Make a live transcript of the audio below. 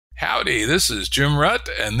Howdy, this is Jim Rutt,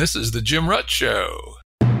 and this is The Jim Rutt Show.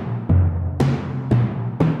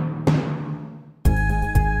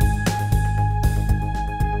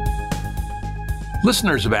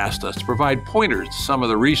 Listeners have asked us to provide pointers to some of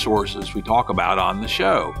the resources we talk about on the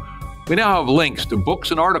show. We now have links to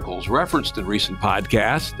books and articles referenced in recent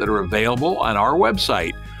podcasts that are available on our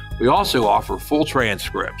website. We also offer full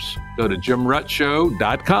transcripts. Go to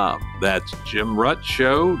jimruttshow.com. That's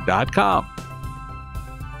jimruttshow.com.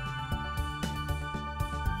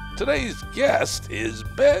 Today's guest is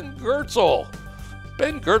Ben Goertzel.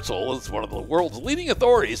 Ben Goertzel is one of the world's leading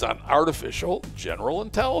authorities on artificial general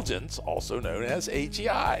intelligence, also known as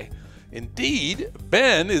AGI. Indeed,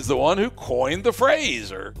 Ben is the one who coined the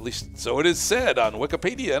phrase, or at least so it is said on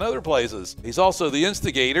Wikipedia and other places. He's also the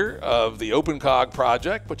instigator of the OpenCog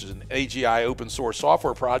project, which is an AGI open source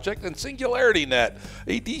software project, and SingularityNet,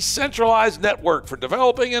 a decentralized network for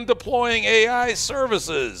developing and deploying AI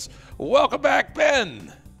services. Welcome back,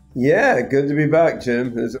 Ben. Yeah, good to be back,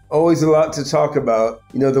 Jim. There's always a lot to talk about.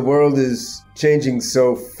 You know, the world is changing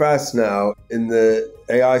so fast now in the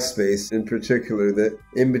AI space in particular that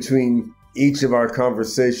in between each of our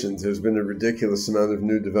conversations, there's been a ridiculous amount of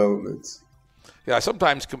new developments. Yeah, I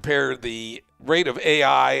sometimes compare the rate of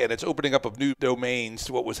AI and its opening up of new domains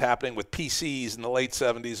to what was happening with PCs in the late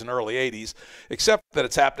 70s and early 80s, except that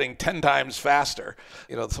it's happening 10 times faster.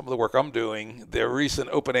 You know, some of the work I'm doing, their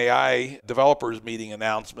recent OpenAI developers meeting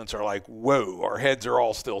announcements are like, whoa, our heads are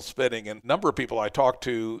all still spinning. And a number of people I talk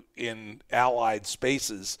to in allied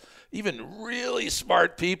spaces, even really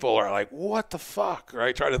smart people, are like, what the fuck,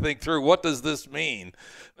 right? Try to think through, what does this mean?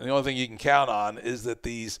 And the only thing you can count on is that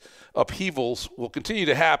these upheavals will continue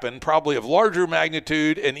to happen, probably of larger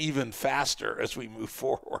magnitude and even faster as we move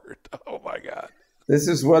forward. Oh my God. This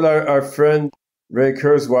is what our friend Ray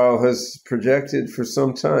Kurzweil has projected for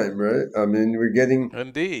some time, right? I mean, we're getting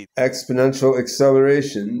Indeed exponential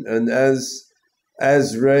acceleration. And as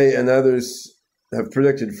Ray and others have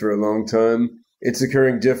predicted for a long time, it's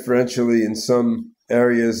occurring differentially in some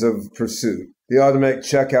areas of pursuit. The automatic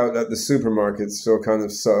checkout at the supermarket still kind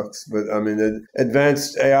of sucks, but I mean,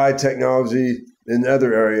 advanced AI technology in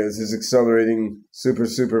other areas is accelerating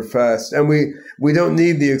super fast. And we don't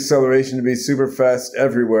need the acceleration to be super fast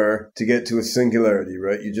everywhere to get to a singularity,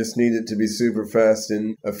 right? You just need it to be super fast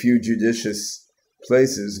in a few judicious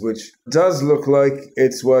places, which does look like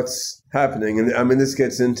it's what's happening. And I mean, this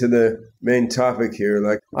gets into the main topic here.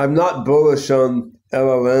 Like, I'm not bullish on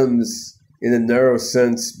LLMs in a narrow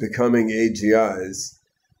sense becoming AGIs.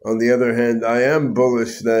 On the other hand, I am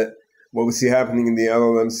bullish that what we see happening in the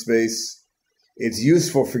LLM space, it's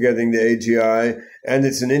useful for getting to AGI, and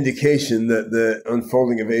it's an indication that the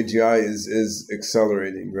unfolding of AGI is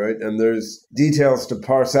accelerating, right? And there's details to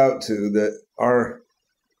parse out to that are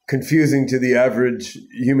confusing to the average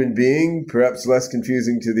human being, perhaps less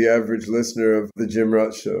confusing to the average listener of the Jim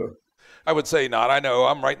Rutt Show. I would say not. I know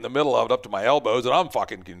I'm right in the middle of it, up to my elbows, and I'm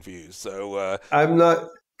fucking confused. So I'm not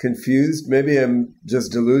confused. Maybe I'm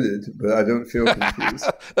just deluded, but I don't feel confused.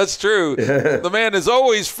 That's true. Yeah. The man is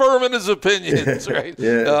always firm in his opinions, right?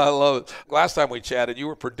 Yeah. I love it. Last time we chatted, you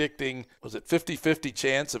were predicting, was it 50-50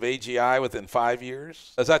 chance of AGI within 5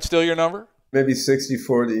 years? Is that still your number? Maybe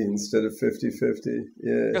 60-40 instead of 50-50.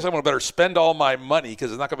 Yeah. I guess I'm going to better spend all my money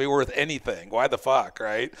because it's not going to be worth anything. Why the fuck,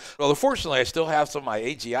 right? Well, unfortunately, I still have some of my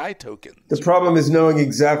AGI tokens. The problem is knowing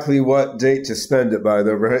exactly what date to spend it by,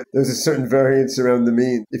 though, right? There's a certain variance around the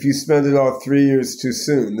mean. If you spend it all 3 years too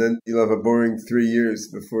soon, then you'll have a boring 3 years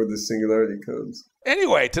before the singularity comes.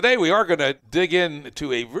 Anyway, today we are going to dig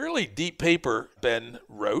into a really deep paper Ben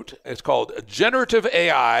wrote. It's called Generative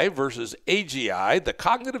AI versus AGI, the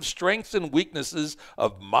Cognitive Strengths and Weaknesses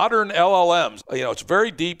of Modern LLMs. You know, it's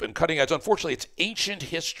very deep and cutting edge. Unfortunately, it's ancient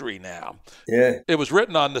history now. Yeah. It was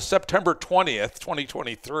written on the September 20th,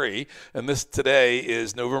 2023, and this today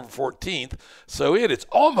is November 14th. So it's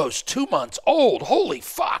almost 2 months old. Holy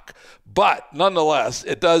fuck. But nonetheless,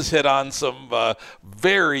 it does hit on some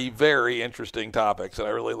very, very interesting topics, and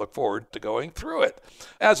I really look forward to going through it.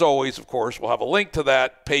 As always, of course, we'll have a link to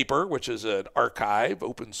that paper, which is an archive,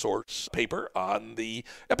 open source paper, on the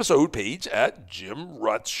episode page at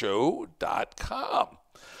jimruttshow.com.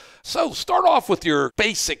 So start off with your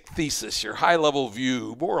basic thesis, your high-level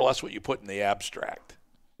view, more or less what you put in the abstract.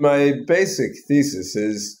 My basic thesis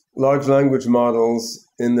is large language models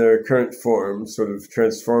in their current form, sort of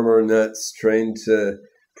transformer nets trained to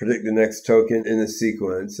predict the next token in a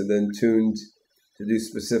sequence and then tuned to do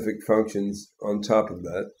specific functions on top of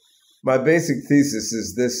that. My basic thesis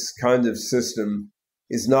is this kind of system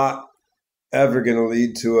is not ever going to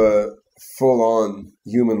lead to a full-on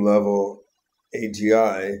human-level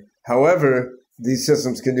AGI. However, these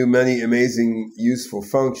systems can do many amazing, useful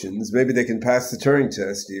functions. Maybe they can pass the Turing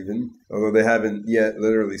test even, although they haven't yet,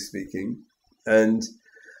 literally speaking. And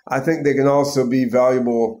I think they can also be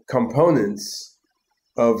valuable components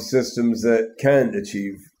of systems that can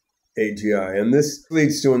achieve AGI. And this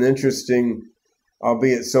leads to an interesting,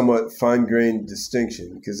 albeit somewhat fine-grained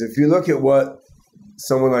distinction. Because if you look at what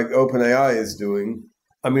someone like OpenAI is doing,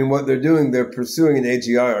 I mean, what they're doing, they're pursuing an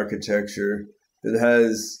AGI architecture that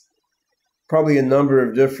has probably a number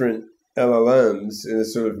of different LLMs in a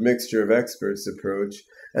sort of mixture of experts approach,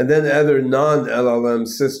 and then other non-LLM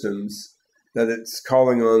systems that it's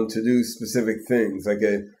calling on to do specific things, like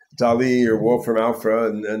a DALI or Wolfram Alpha,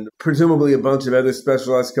 and presumably a bunch of other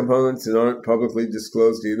specialized components that aren't publicly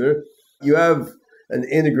disclosed either. You have an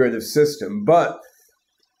integrative system, but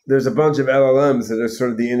there's a bunch of LLMs that are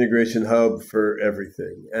sort of the integration hub for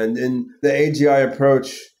everything. And in the AGI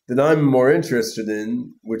approach that I'm more interested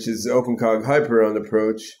in, which is the OpenCog Hyperon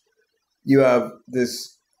approach, you have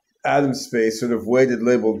this atom space sort of weighted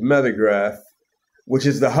labeled metagraph, which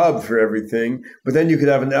is the hub for everything. But then you could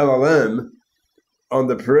have an LLM on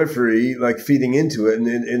the periphery, like feeding into it and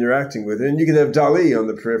interacting with it. And you can have DALI on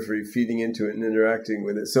the periphery feeding into it and interacting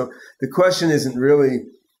with it. So the question isn't really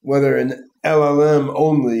whether an LLM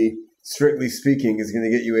only, strictly speaking, is going to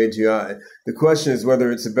get you AGI. The question is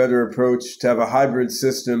whether it's a better approach to have a hybrid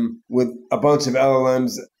system with a bunch of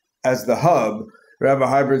LLMs as the hub, or have a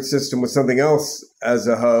hybrid system with something else as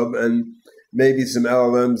a hub and maybe some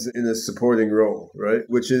LLMs in a supporting role, right?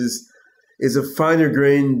 Which is a finer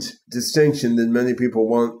grained distinction than many people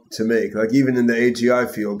want to make. Like even in the AGI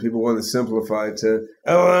field, people want to simplify to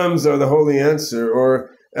LLMs are the holy answer, or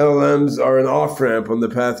LLMs are an off-ramp on the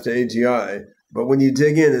path to AGI. But when you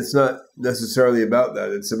dig in, it's not necessarily about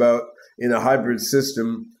that. It's about, in a hybrid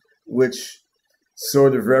system, which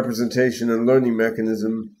sort of representation and learning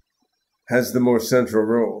mechanism has the more central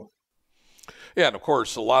role. Yeah, and of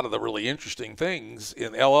course, a lot of the really interesting things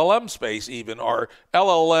in LLM space even are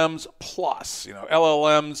LLMs plus,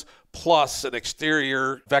 LLMs plus an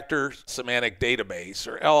exterior vector semantic database,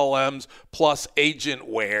 or LLMs plus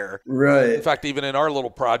agentware. Right. In fact, even in our little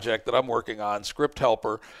project that I'm working on, Script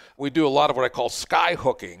Helper, we do a lot of what I call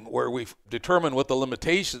skyhooking, where we determine what the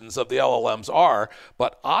limitations of the LLMs are.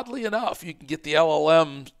 But oddly enough, you can get the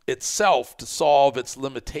LLM itself to solve its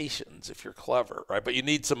limitations if you're clever, right? But you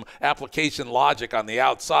need some application logic on the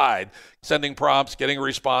outside, sending prompts, getting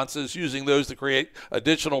responses, using those to create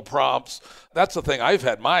additional prompts. That's the thing I've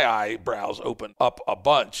had my eyebrows open up a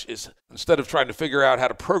bunch, is instead of trying to figure out how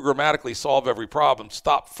to programmatically solve every problem,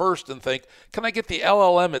 stop first and think, can I get the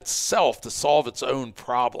LLM itself to solve its own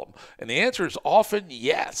problem? And the answer is often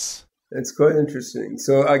yes. It's quite interesting.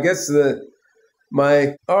 So I guess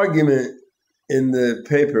my argument in the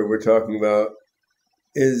paper we're talking about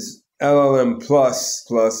is LLM plus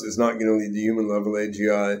is not going to lead to human level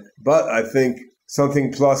AGI, but I think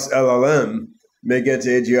something plus LLM may get to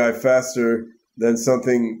AGI faster than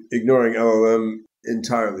something ignoring LLM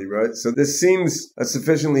entirely, right? So this seems a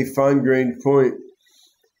sufficiently fine-grained point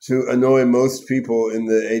to annoy most people in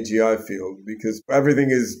the AGI field, because everything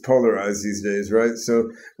is polarized these days, right? So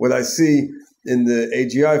what I see in the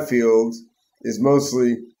AGI field is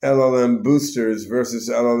mostly LLM boosters versus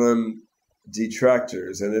LLM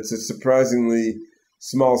detractors. And it's a surprisingly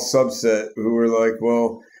small subset who are like,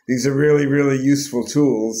 well, these are really, really useful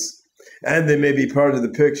tools, and they may be part of the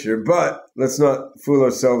picture, but let's not fool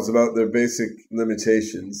ourselves about their basic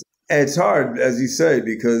limitations. And it's hard, as you say,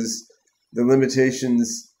 because the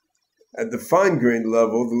limitations at the fine-grained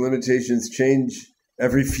level, the limitations change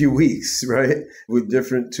every few weeks, right? With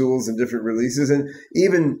different tools and different releases. And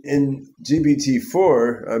even in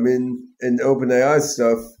GPT-4, I mean, in OpenAI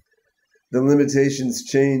stuff, the limitations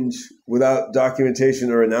change without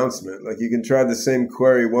documentation or announcement. Like you can try the same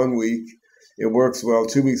query 1 week, it works well.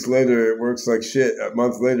 2 weeks later, it works like shit. A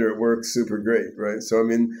month later, it works super great, right? So, I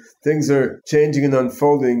mean, things are changing and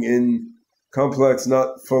unfolding in complex,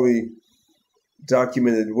 not fully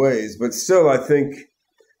documented ways. But still, I think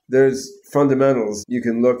there's fundamentals you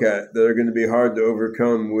can look at that are going to be hard to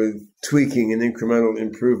overcome with tweaking and incremental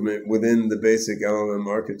improvement within the basic LLM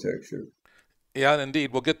architecture. Yeah, and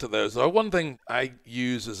indeed, we'll get to those. One thing I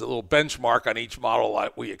use as a little benchmark on each model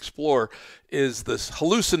that we explore is this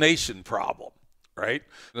hallucination problem, right?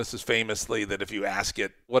 This is famously that if you ask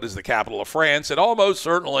it, what is the capital of France, it almost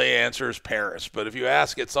certainly answers Paris. But if you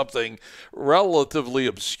ask it something relatively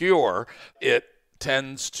obscure, it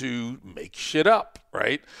tends to make shit up.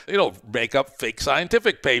 right? It'll make up fake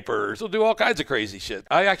scientific papers. It'll do all kinds of crazy shit.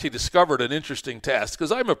 I actually discovered an interesting test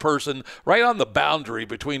because I'm a person right on the boundary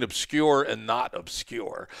between obscure and not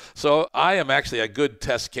obscure. So I am actually a good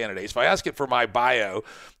test candidate. If I ask it for my bio,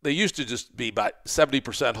 they used to just be about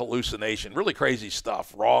 70% hallucination, really crazy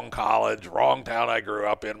stuff. Wrong college, wrong town I grew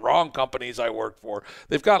up in, wrong companies I worked for.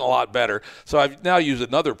 They've gotten a lot better. So I've now used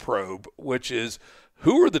another probe, which is,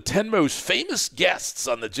 who are the 10 most famous guests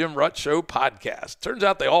on the Jim Rutt Show podcast? Turns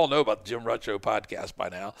out they all know about the Jim Rutt Show podcast by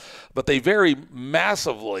now, but they vary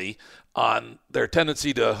massively on their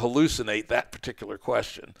tendency to hallucinate that particular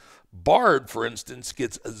question. Bard, for instance,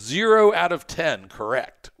 gets 0 out of 10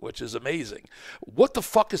 correct, which is amazing. What the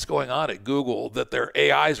fuck is going on at Google that their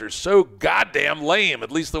AIs are so goddamn lame,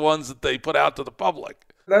 at least the ones that they put out to the public?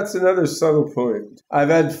 That's another subtle point. I've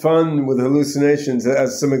had fun with hallucinations,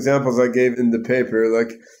 as some examples I gave in the paper.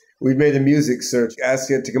 Like, we made a music search,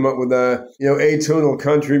 asking it to come up with atonal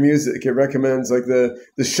country music. It recommends like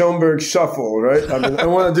the Schoenberg Shuffle, right? I mean, I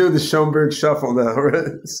want to do the Schoenberg Shuffle now,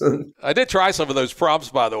 right? So, I did try some of those prompts,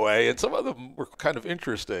 by the way, and some of them were kind of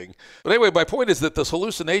interesting. But anyway, my point is that this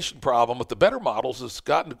hallucination problem with the better models has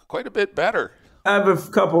gotten quite a bit better. I have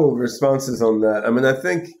a couple of responses on that. I mean, I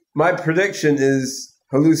think my prediction is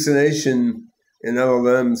hallucination in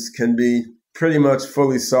LLMs can be pretty much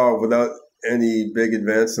fully solved without any big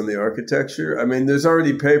advance on the architecture. I mean, there's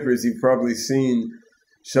already papers you've probably seen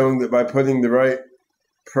showing that by putting the right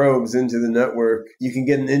probes into the network, you can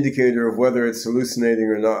get an indicator of whether it's hallucinating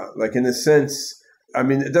or not. Like, in a sense, I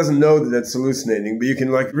mean, it doesn't know that it's hallucinating, but you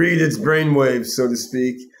can like read its brainwaves, so to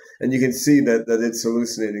speak, and you can see that it's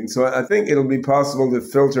hallucinating. So I think it'll be possible to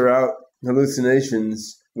filter out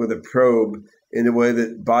hallucinations with a probe in a way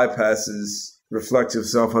that bypasses reflective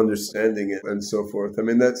self-understanding and so forth. I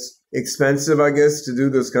mean, that's expensive, I guess, to do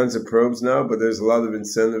those kinds of probes now, but there's a lot of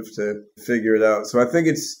incentive to figure it out. So I think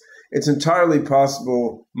it's entirely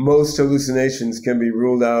possible most hallucinations can be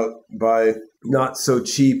ruled out by not so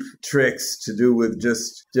cheap tricks to do with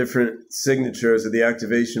just different signatures of the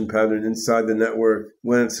activation pattern inside the network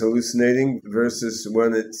when it's hallucinating versus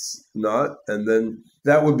when it's not. And then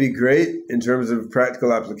that would be great in terms of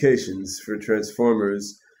practical applications for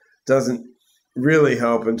transformers. Doesn't really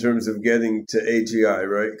help in terms of getting to AGI,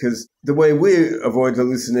 right? Because the way we avoid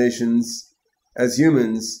hallucinations as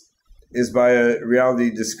humans is by a reality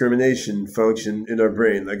discrimination function in our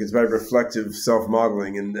brain. Like, it's by reflective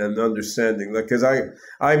self-modeling and understanding. Like, because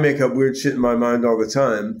I make up weird shit in my mind all the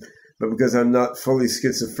time, but because I'm not fully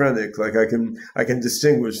schizophrenic, like I can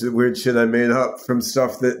distinguish the weird shit I made up from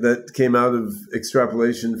stuff that came out of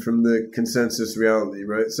extrapolation from the consensus reality,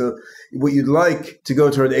 right? So what you'd like to go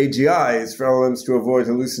toward AGI is for LLMs to avoid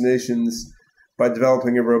hallucinations by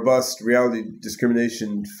developing a robust reality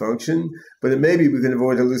discrimination function. But maybe we can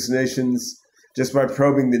avoid hallucinations just by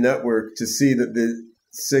probing the network to see that the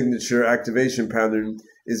signature activation pattern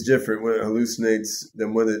is different when it hallucinates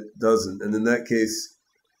than when it doesn't. And in that case,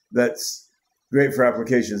 that's great for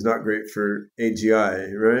applications, not great for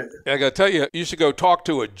AGI, right? I got to tell you, you should go talk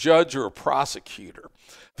to a judge or a prosecutor.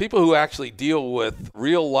 People who actually deal with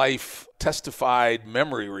real-life testified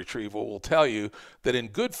memory retrieval will tell you that in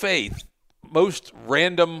good faith, most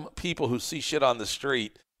random people who see shit on the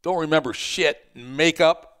street don't remember shit, make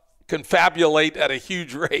up, confabulate at a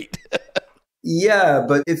huge rate. Yeah,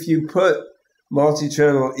 but if you put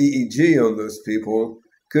multi-channel EEG on those people,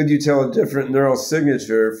 could you tell a different neural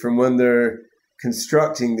signature from when they're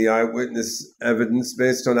constructing the eyewitness evidence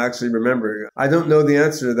based on actually remembering? I don't know the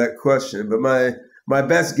answer to that question, but my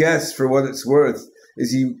best guess, for what it's worth,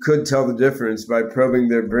 is you could tell the difference by probing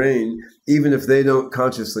their brain, even if they don't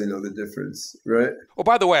consciously know the difference, right? Well,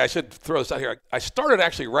 by the way, I should throw this out here. I started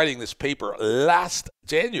actually writing this paper last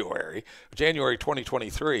January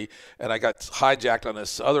 2023, and I got hijacked on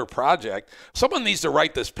this other project. Someone needs to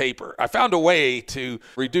write this paper. I found a way to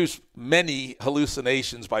reduce many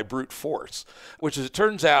hallucinations by brute force, which is, it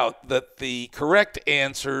turns out that the correct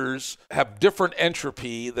answers have different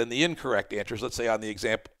entropy than the incorrect answers, let's say on the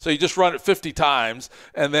example. So you just run it 50 times,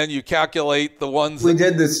 and then you calculate the ones. We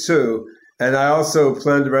did this too. And I also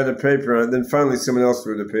planned to write a paper on it. Then finally someone else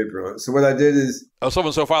wrote a paper on it. So what I did is... Oh,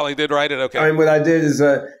 someone so finally did write it? Okay. I mean, what I did is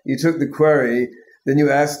you took the query, then you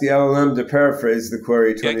asked the LLM to paraphrase the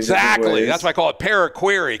query 20 Exactly. different ways. That's why I call it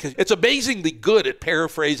para-query, because it's amazingly good at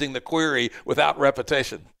paraphrasing the query without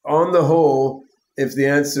repetition. On the whole, if the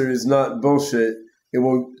answer is not bullshit, it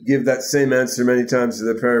will give that same answer many times to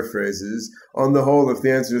the paraphrases. On the whole, if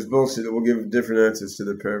the answer is bullshit, it will give different answers to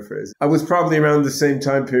the paraphrase. I was probably around the same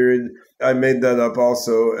time period. I made that up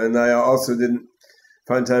also, and I also didn't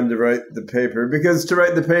find time to write the paper, because to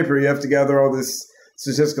write the paper, you have to gather all this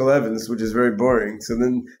statistical evidence, which is very boring. So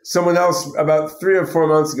then someone else, about 3 or 4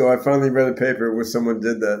 months ago, I finally read a paper where someone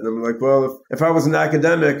did that. And I'm like, well, if I was an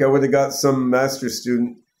academic, I would have got some master's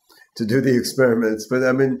student to do the experiments. But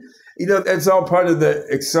I mean, it's all part of the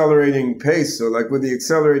accelerating pace. So like with the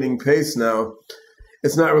accelerating pace now,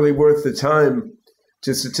 it's not really worth the time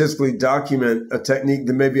to statistically document a technique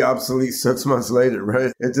that may be obsolete 6 months later,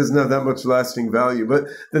 right? It doesn't have that much lasting value. But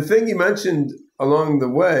the thing you mentioned along the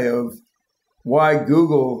way of why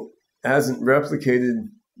Google hasn't replicated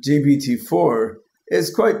GPT-4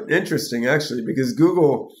 is quite interesting, actually, because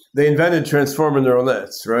Google, they invented transformer neural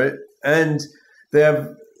nets, right? And they have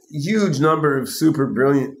a huge number of super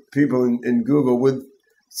brilliant people in Google with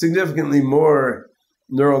significantly more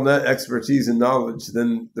neural net expertise and knowledge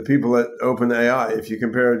than the people at OpenAI, if you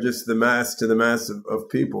compare just the mass to the mass of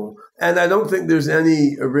people. And I don't think there's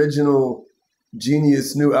any original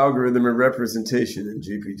genius new algorithm or representation in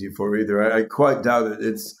GPT-4 either. I quite doubt it.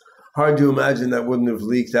 It's hard to imagine that wouldn't have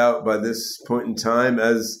leaked out by this point in time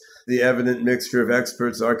as the evident mixture of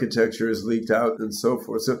experts architecture is leaked out and so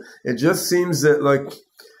forth. So it just seems that like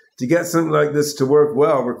to get something like this to work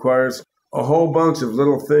well requires a whole bunch of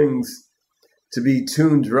little things to be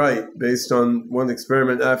tuned right based on one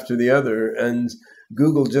experiment after the other. And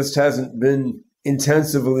Google just hasn't been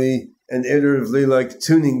intensively and iteratively like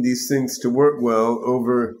tuning these things to work well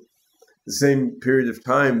over the same period of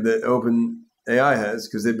time that OpenAI has,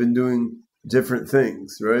 because they've been doing different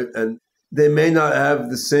things, right? And they may not have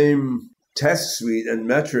the same test suite and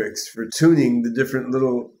metrics for tuning the different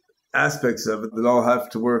little aspects of it that all have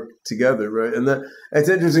to work together, right? And it's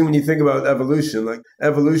interesting when you think about evolution. Like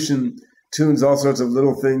evolution tunes all sorts of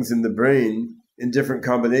little things in the brain in different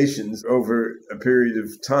combinations over a period of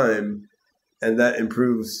time, and that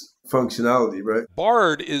improves functionality, right?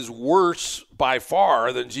 Bard is worse by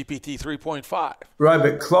far than GPT 3.5. Right,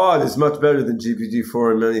 but Claude is much better than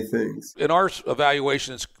GPT-4 in many things. In our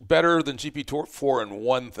evaluation, it's better than GPT-4 in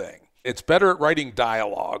one thing. It's better at writing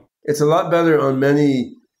dialogue. It's a lot better on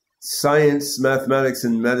many science, mathematics,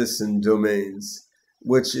 and medicine domains,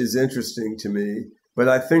 which is interesting to me. But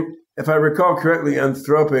I think, if I recall correctly,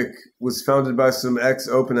 Anthropic was founded by some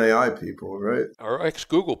ex-OpenAI people, right? Or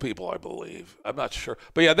ex-Google people, I believe. I'm not sure.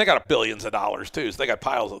 But yeah, they got billions of dollars too, so they got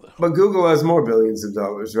piles of them. But Google has more billions of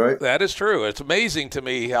dollars, right? That is true. It's amazing to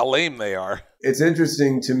me how lame they are. It's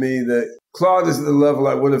interesting to me that Claude is at the level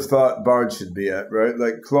I would have thought Bard should be at, right?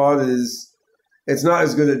 Like Claude it's not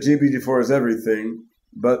as good at GPT-4 as everything,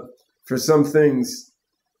 but for some things,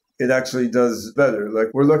 it actually does better. Like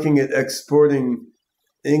we're looking at exporting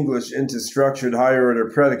English into structured higher order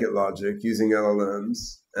predicate logic using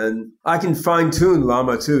LLMs. And I can fine tune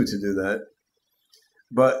Llama 2 to do that.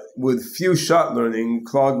 But with few shot learning,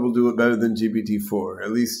 Claude will do it better than GPT-4,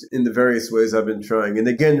 at least in the various ways I've been trying. And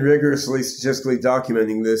again, rigorously statistically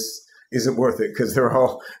documenting this isn't worth it because they're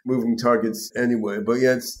all moving targets anyway. But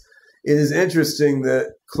yeah, it is interesting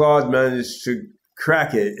that Claude managed to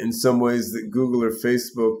crack it in some ways that Google or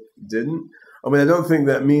Facebook didn't. I mean, I don't think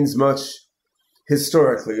that means much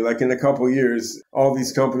historically. Like in a couple of years, all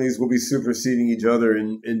these companies will be superseding each other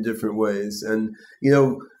in different ways. And,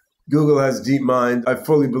 Google has DeepMind. I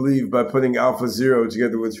fully believe by putting AlphaZero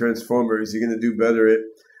together with transformers, you're going to do better at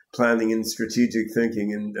planning and strategic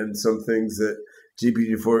thinking and some things that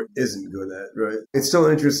GPT-4 isn't good at, right? It's still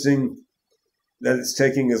interesting that it's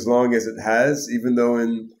taking as long as it has, even though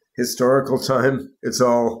in historical time, it's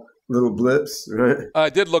all little blips, right? I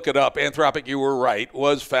did look it up. Anthropic, you were right,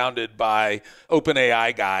 was founded by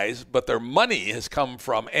OpenAI guys, but their money has come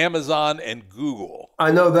from Amazon and Google.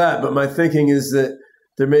 I know that, but my thinking is that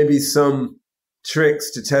there may be some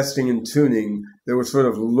tricks to testing and tuning that were sort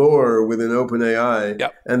of lore within OpenAI,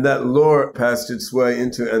 yep. And that lore passed its way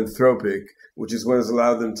into Anthropic, which is what has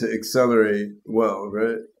allowed them to accelerate well,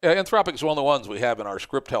 right? Yeah, Anthropic is one of the ones we have in our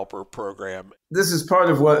script helper program. This is part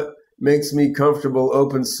of what makes me comfortable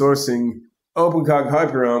open sourcing OpenCog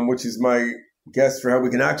Hyperon, which is my guess for how we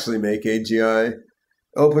can actually make AGI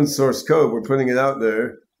open source code. We're putting it out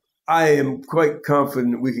there. I am quite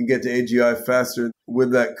confident we can get to AGI faster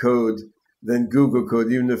with that code than Google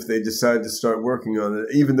could, even if they decide to start working on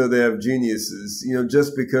it, even though they have geniuses,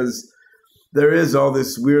 just because there is all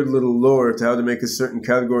this weird little lore to how to make a certain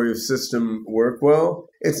category of system work well.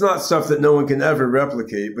 It's not stuff that no one can ever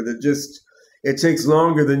replicate, but it takes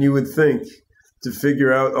longer than you would think to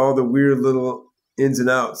figure out all the weird little ins and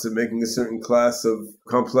outs of making a certain class of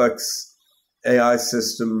complex AI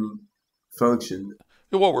system function.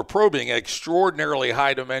 Well, we're probing extraordinarily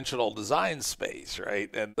high-dimensional design space,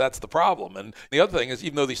 right? And that's the problem. And the other thing is,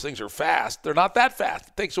 even though these things are fast, they're not that fast.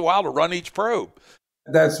 It takes a while to run each probe.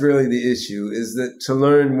 That's really the issue, is that to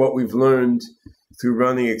learn what we've learned through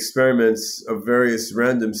running experiments of various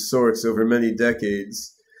random sorts over many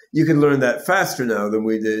decades. You can learn that faster now than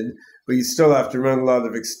we did, but you still have to run a lot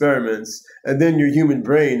of experiments. And then your human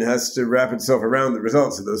brain has to wrap itself around the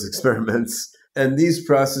results of those experiments. And these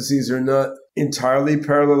processes are not entirely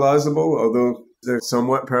parallelizable, although they're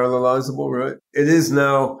somewhat parallelizable, right? It is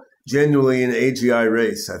now genuinely an AGI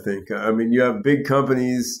race, I think. I mean, you have big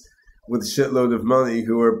companies with a shitload of money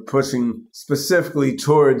who are pushing specifically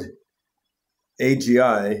toward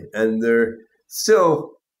AGI, and they're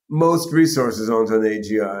still most resources aren't on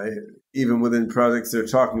AGI, even within projects they're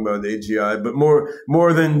talking about AGI, but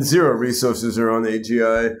more than zero resources are on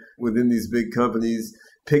AGI within these big companies,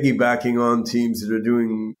 piggybacking on teams that are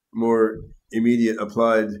doing more immediate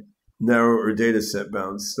applied narrow or data set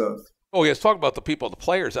bound stuff. Oh, yes, talk about the people, the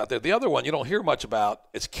players out there. The other one you don't hear much about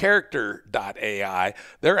is character.ai.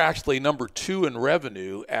 They're actually number 2 in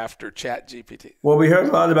revenue after ChatGPT. Well, we heard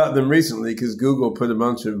a lot about them recently because Google put a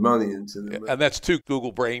bunch of money into them. And that's 2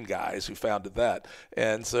 Google brain guys who founded that.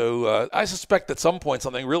 And so I suspect at some point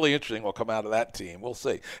something really interesting will come out of that team. We'll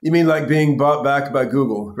see. You mean like being bought back by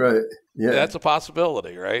Google, right? Yeah, that's a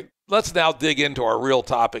possibility, right? Let's now dig into our real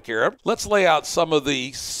topic here. Let's lay out some of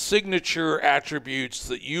the signature attributes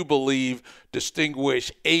that you believe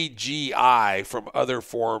distinguish AGI from other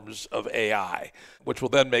forms of AI, which will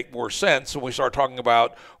then make more sense when we start talking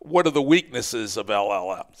about what are the weaknesses of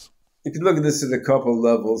LLMs. You can look at this at a couple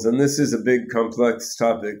levels, and this is a big, complex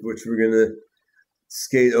topic, which we're going to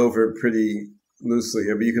skate over pretty loosely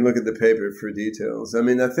here, but you can look at the paper for details. I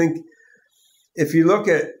mean, I think if you look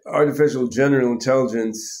at artificial general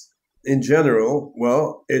intelligence in general,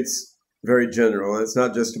 well, it's very general, and it's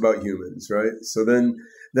not just about humans, right? So then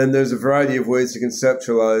there's a variety of ways to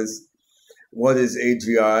conceptualize what is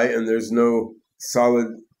AGI, and there's no solid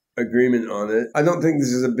agreement on it. I don't think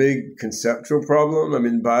this is a big conceptual problem. I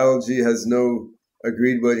mean, biology has no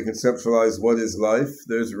agreed way to conceptualize what is life.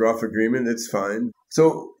 There's rough agreement. It's fine.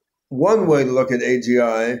 So one way to look at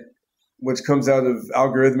AGI, which comes out of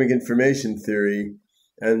algorithmic information theory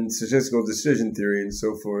and statistical decision theory and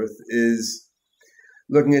so forth, is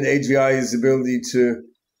looking at AGI's ability to,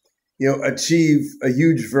 achieve a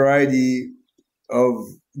huge variety of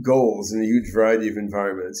goals in a huge variety of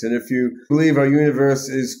environments. And if you believe our universe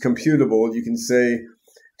is computable, you can say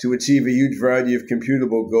to achieve a huge variety of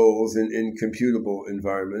computable goals in computable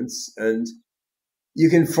environments. And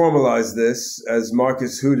you can formalize this as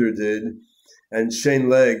Marcus Hooter did, and Shane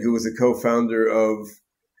Legg, who was a co-founder of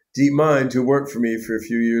DeepMind, who worked for me for a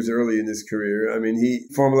few years early in his career. I mean, he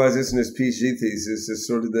formalized this in his PhD thesis as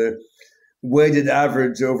sort of the weighted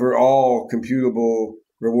average over all computable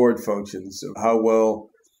reward functions of how well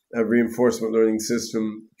a reinforcement learning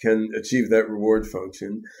system can achieve that reward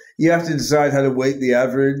function. You have to decide how to weight the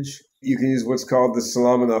average. You can use what's called the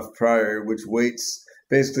Solomonoff prior, which weights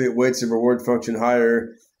a reward function higher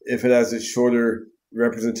if it has a shorter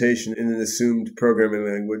representation in an assumed programming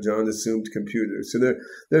language on an assumed computer. So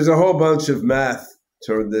there's a whole bunch of math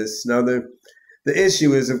toward this. Now, the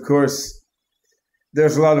issue is, of course,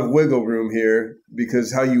 there's a lot of wiggle room here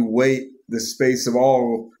because how you weight the space of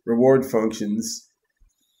all reward functions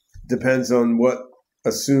depends on what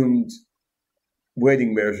assumed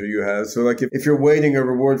weighting measure you have. So like if you're weighting a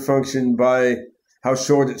reward function by how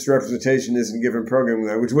short its representation is in a given programming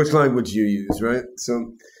language, which language you use, right?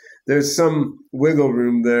 So there's some wiggle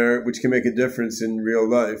room there which can make a difference in real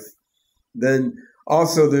life. Then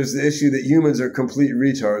also there's the issue that humans are complete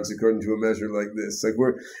retards according to a measure like this. Like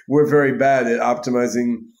we're very bad at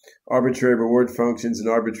optimizing arbitrary reward functions in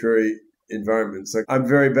arbitrary environments. Like I'm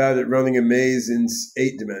very bad at running a maze in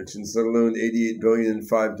 8 dimensions, let alone 88 billion in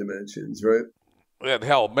 5 dimensions, right? And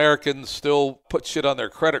hell, Americans still put shit on their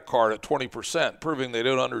credit card at 20%, proving they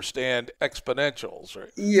don't understand exponentials,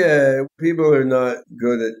 right? Yeah, people are not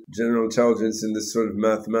good at general intelligence in this sort of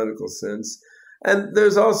mathematical sense. And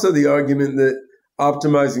there's also the argument that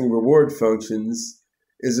optimizing reward functions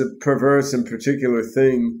is a perverse and particular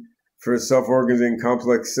thing for a self-organizing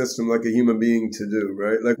complex system like a human being to do,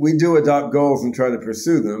 right? Like we do adopt goals and try to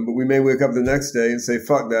pursue them, but we may wake up the next day and say,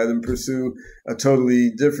 fuck that, and pursue a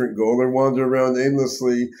totally different goal or wander around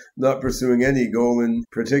aimlessly, not pursuing any goal in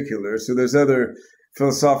particular. So there's other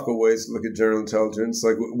philosophical ways to look at general intelligence,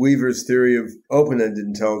 like Weaver's theory of open-ended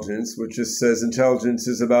intelligence, which just says intelligence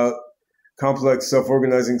is about complex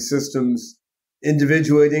self-organizing systems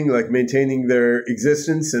individuating, like maintaining their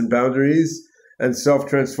existence and boundaries, and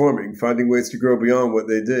self-transforming, finding ways to grow beyond what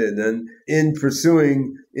they did. And in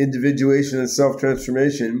pursuing individuation and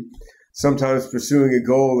self-transformation, sometimes pursuing a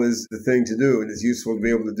goal is the thing to do, and it's useful to be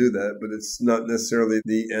able to do that, but it's not necessarily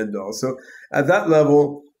the end all. So at that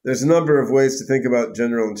level, there's a number of ways to think about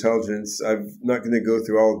general intelligence. I'm not going to go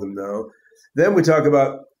through all of them now. Then we talk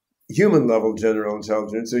about human-level general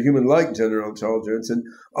intelligence or human-like general intelligence, and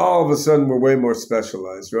all of a sudden we're way more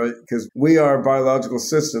specialized, right? Because we are biological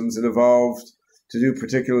systems that evolved to do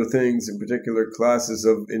particular things in particular classes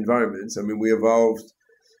of environments. I mean, we evolved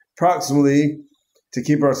proximally to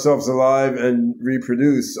keep ourselves alive and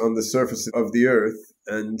reproduce on the surface of the earth.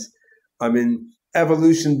 And I mean,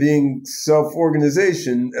 evolution being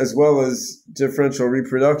self-organization as well as differential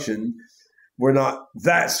reproduction, we're not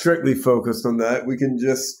that strictly focused on that. We can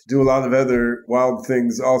just do a lot of other wild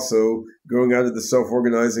things also growing out of the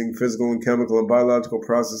self-organizing physical and chemical and biological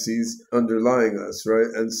processes underlying us, right?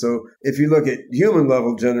 And so if you look at human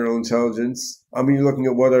level general intelligence, I mean, you're looking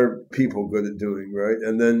at what are people good at doing, right?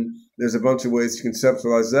 And then there's a bunch of ways to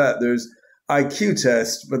conceptualize that. There's IQ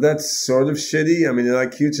test, but that's sort of shitty. I mean, an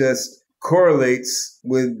IQ test correlates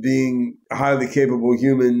with being a highly capable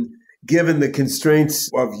human given the constraints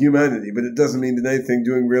of humanity, but it doesn't mean that anything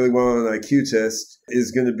doing really well on an IQ test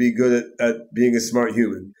is going to be good at being a smart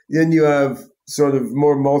human. Then you have sort of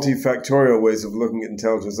more multifactorial ways of looking at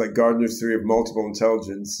intelligence, like Gardner's theory of multiple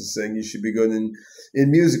intelligence, is saying you should be good in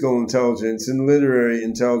musical intelligence, in literary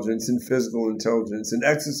intelligence, in physical intelligence, in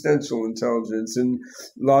existential intelligence, in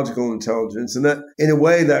logical intelligence. And that, in a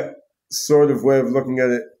way, that sort of way of looking at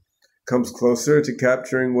it comes closer to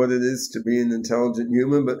capturing what it is to be an intelligent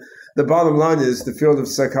human. But the bottom line is the field of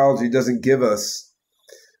psychology doesn't give us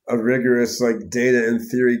a rigorous, like, data and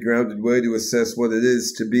theory grounded way to assess what it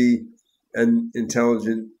is to be an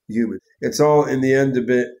intelligent human. It's all, in the end, a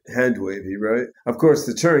bit hand-wavy, right? Of course,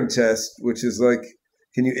 the Turing test, which is like,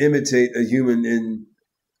 can you imitate a human in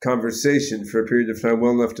conversation for a period of time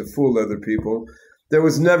well enough to fool other people? There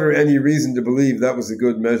was never any reason to believe that was a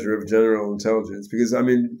good measure of general intelligence because, I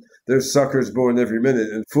mean, there's suckers born every minute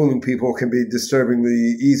and fooling people can be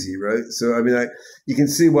disturbingly easy, right? So, I mean, you can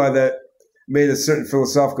see why that made a certain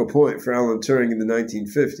philosophical point for Alan Turing in the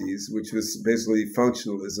 1950s, which was basically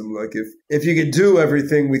functionalism. Like, if you could do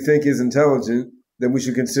everything we think is intelligent, then we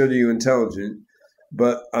should consider you intelligent.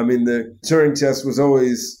 But, I mean, the Turing test was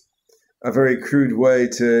always a very crude way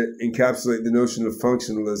to encapsulate the notion of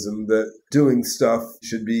functionalism, that doing stuff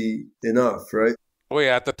should be enough, right? Well,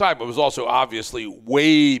 yeah, at the time, it was also obviously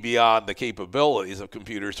way beyond the capabilities of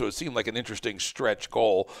computers, so it seemed like an interesting stretch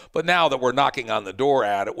goal. But now that we're knocking on the door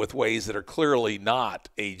at it with ways that are clearly not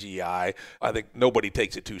AGI, I think nobody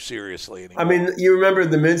takes it too seriously anymore. I mean, you remember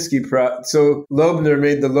the Minsky Prize. So Loebner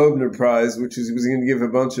made the Loebner Prize, which was going to give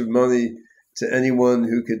a bunch of money to anyone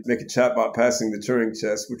who could make a chatbot passing the Turing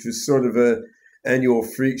test, which was sort of an annual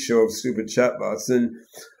freak show of stupid chatbots. And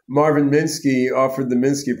Marvin Minsky offered the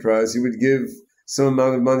Minsky Prize. He would give some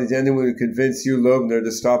amount of money to anyone who convinced you, Loebner,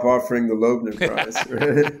 to stop offering the Loebner Prize.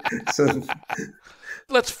 Right? So,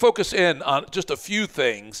 let's focus in on just a few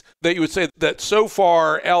things that you would say that so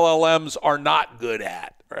far LLMs are not good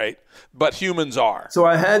at, right? But humans are. So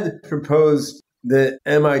I had proposed the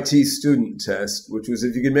MIT student test, which was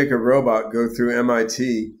if you could make a robot go through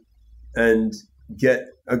MIT and get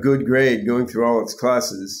a good grade going through all its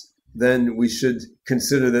classes, then we should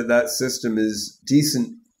consider that that system is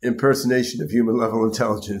decent impersonation of human level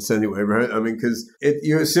intelligence anyway, right? I mean, because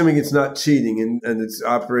you're assuming it's not cheating and it's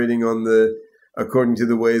operating on according to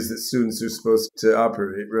the ways that students are supposed to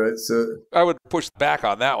operate, right? So I would push back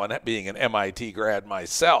on that one, being an MIT grad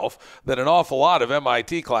myself, that an awful lot of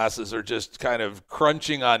MIT classes are just kind of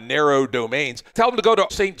crunching on narrow domains. Tell them to go to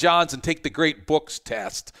St. John's and take the Great Books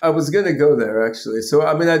test. I was going to go there, actually. So,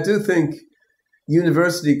 I mean, I do think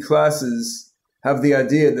university classes have the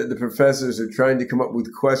idea that the professors are trying to come up with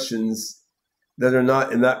questions that are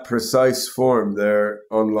not in that precise form there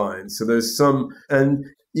online. So there's some, and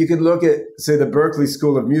you could look at, say, the Berkeley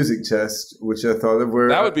School of Music test, which I thought of, where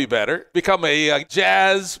that would be better. Become a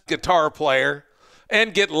jazz guitar player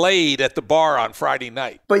and get laid at the bar on Friday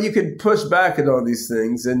night. But you could push back at all these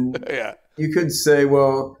things, and yeah. You could say,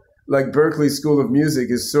 well, like Berkeley School of Music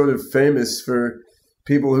is sort of famous for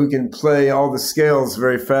people who can play all the scales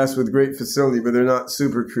very fast with great facility, but they're not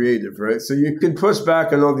super creative, right? So you can push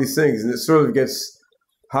back on all these things, and it sort of gets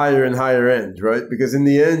higher and higher end, right? Because in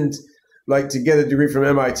the end, like, to get a degree from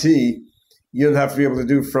MIT, you don't have to be able to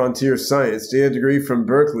do frontier science. To get a degree from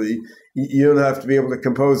Berkeley, you don't have to be able to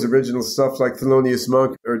compose original stuff like Thelonious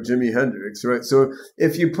Monk or Jimi Hendrix, right? So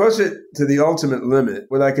if you push it to the ultimate limit,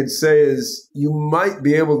 what I could say is you might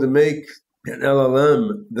be able to make an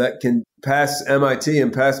LLM that can pass MIT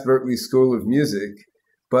and pass Berkeley School of Music,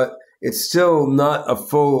 but it's still not a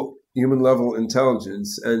full human level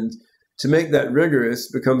intelligence. And to make that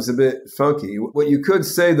rigorous becomes a bit funky. What you could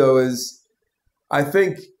say, though, is I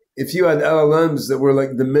think if you had LLMs that were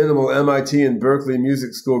like the minimal MIT and Berkeley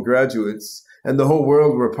music school graduates, and the whole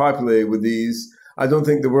world were populated with these, I don't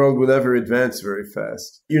think the world would ever advance very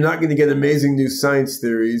fast. You're not going to get amazing new science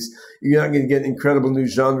theories. You're not going to get incredible new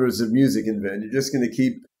genres of music invented. You're just going to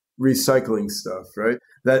keep recycling stuff, right?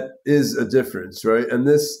 That is a difference, right? And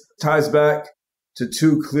this ties back to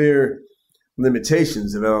two clear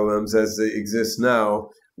limitations of LLMs as they exist now,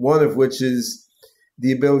 one of which is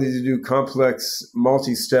the ability to do complex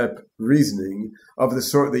multi-step reasoning of the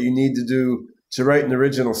sort that you need to do to write an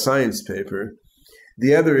original science paper.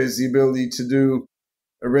 The other is the ability to do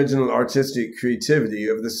original artistic creativity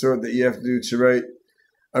of the sort that you have to do to write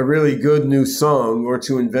a really good new song or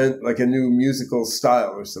to invent like a new musical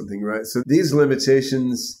style or something, right? So these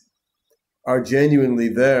limitations are genuinely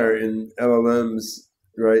there in LLMs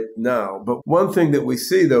right now. But one thing that we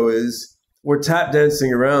see, though, is we're tap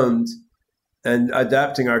dancing around and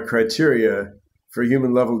adapting our criteria for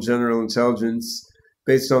human level general intelligence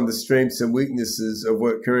based on the strengths and weaknesses of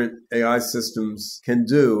what current AI systems can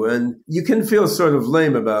do. And you can feel sort of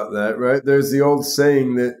lame about that, right? There's the old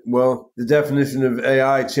saying that, well, the definition of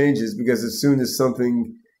AI changes because as soon as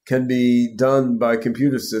something can be done by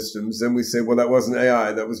computer systems, then we say, well, that wasn't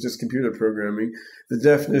AI, that was just computer programming. The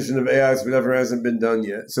definition of AI is whatever hasn't been done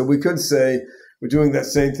yet. So we could say, we're doing that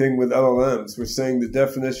same thing with LLMs. We're saying the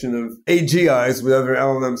definition of AGI is whatever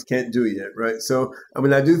LLMs can't do yet, right? So, I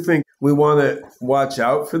mean, I do think we want to watch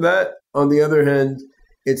out for that. On the other hand,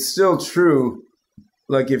 it's still true,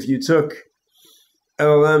 like if you took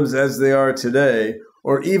LLMs as they are today,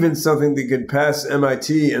 or even something that could pass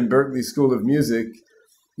MIT and Berkeley School of Music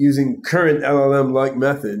using current LLM-like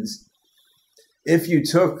methods, if you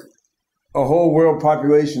took a whole world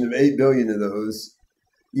population of 8 billion of those,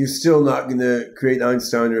 you're still not going to create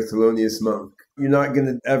Einstein or Thelonious Monk. You're not going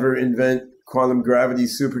to ever invent quantum gravity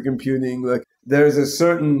supercomputing. Like, there's a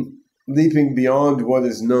certain leaping beyond what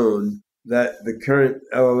is known that the current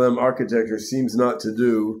LLM architecture seems not to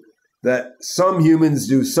do, that some humans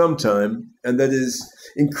do sometime, and that is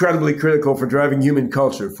incredibly critical for driving human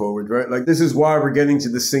culture forward, right? Like, this is why we're getting to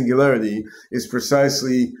the singularity, is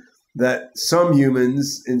precisely that some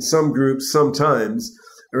humans in some groups sometimes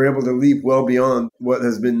are able to leap well beyond what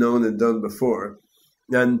has been known and done before.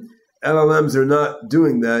 And LLMs are not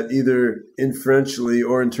doing that either inferentially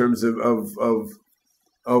or in terms of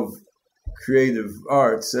creative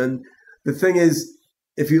arts. And the thing is,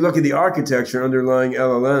 if you look at the architecture underlying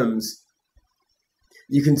LLMs,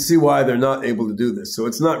 you can see why they're not able to do this. So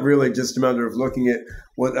it's not really just a matter of looking at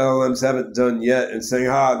what LLMs haven't done yet and saying,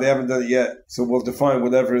 they haven't done it yet, so we'll define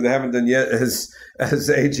whatever they haven't done yet as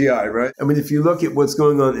AGI, right? I mean, if you look at what's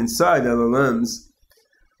going on inside LLMs,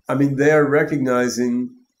 I mean, they are recognizing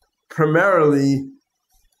primarily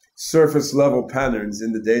surface level patterns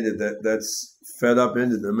in the data that's fed up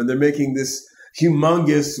into them. And they're making this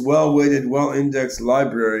humongous, well-weighted, well-indexed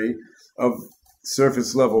library of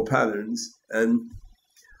surface level patterns. And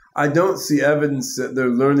I don't see evidence that they're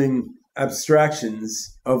learning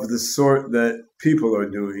abstractions of the sort that people are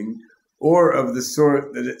doing, or of the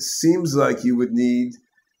sort that it seems like you would need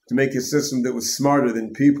to make a system that was smarter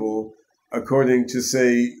than people, according to,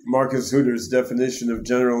 say, Marcus Hutter's definition of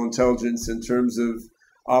general intelligence in terms of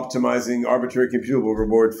optimizing arbitrary computable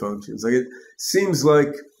reward functions. Like, it seems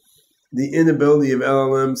like the inability of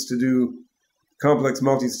LLMs to do complex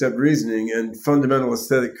multi-step reasoning and fundamental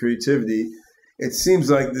aesthetic creativity, it seems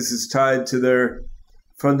like this is tied to their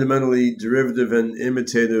fundamentally derivative and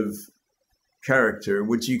imitative character,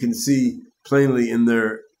 which you can see plainly in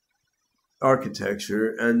their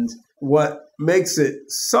architecture. And what makes it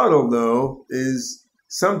subtle, though, is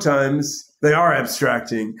sometimes they are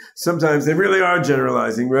abstracting. Sometimes they really are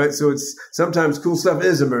generalizing, right? So it's sometimes cool stuff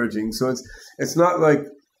is emerging. So it's not like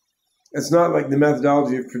the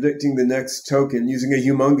methodology of predicting the next token using a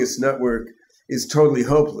humongous network is totally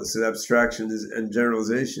hopeless at abstraction and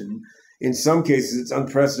generalization. In some cases, it's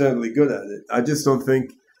unprecedentedly good at it. I just don't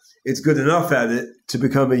think it's good enough at it to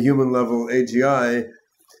become a human-level AGI,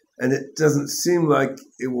 and it doesn't seem like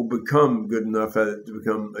it will become good enough at it to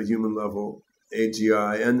become a human-level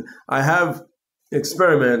AGI. And I have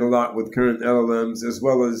experimented a lot with current LLMs, as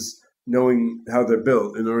well as knowing how they're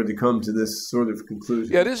built in order to come to this sort of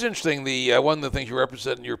conclusion. Yeah, it is interesting. One of the things you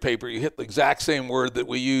represent in your paper, you hit the exact same word that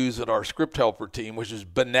we use at our script helper team, which is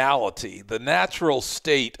banality. The natural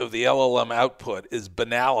state of the LLM output is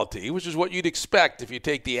banality, which is what you'd expect if you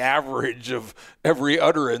take the average of every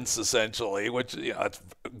utterance, essentially, which, it's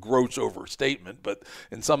a gross overstatement, but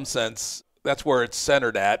in some sense, That's where it's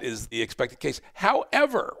centered at, is the expected case.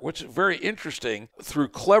 However, which is very interesting, through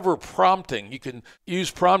clever prompting, you can use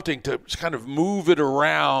prompting to kind of move it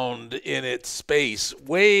around in its space,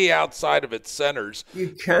 way outside of its centers. You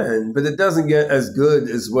can, but it doesn't get as good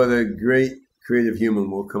as what a great creative human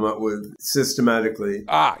will come up with systematically.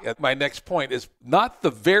 My next point is not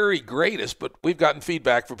the very greatest, but we've gotten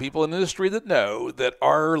feedback from people in the industry that know that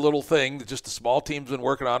our little thing that just a small team's been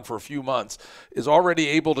working on for a few months is already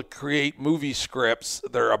able to create movie scripts.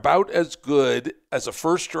 They're about as good as a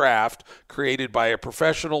first draft created by a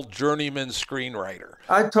professional journeyman screenwriter.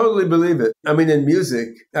 I totally believe it. I mean, in music,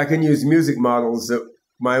 I can use music models that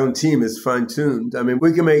my own team is fine-tuned. I mean,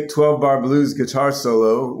 we can make 12-bar blues guitar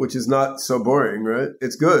solo, which is not so boring, right?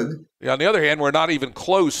 It's good. On the other hand, we're not even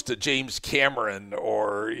close to James Cameron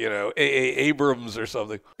or, A.A. Abrams or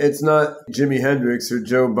something. It's not Jimi Hendrix or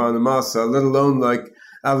Joe Bonamassa, let alone like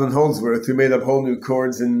Alan Holdsworth, who made up whole new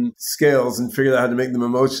chords and scales and figured out how to make them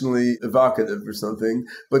emotionally evocative or something.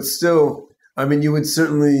 But still, I mean, you would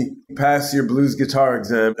certainly pass your blues guitar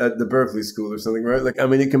exam at the Berklee School or something, right? Like, I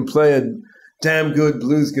mean, it can play a damn good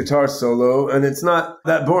blues guitar solo, and it's not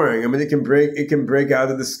that boring. I mean, it can break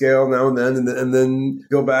out of the scale now and then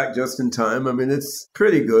go back just in time. I mean, it's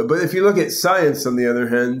pretty good. But if you look at science, on the other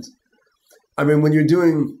hand, I mean, when you're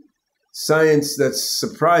doing science that's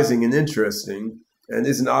surprising and interesting and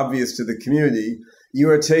isn't obvious to the community,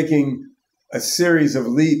 you are taking a series of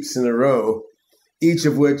leaps in a row, each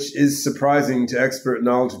of which is surprising to expert,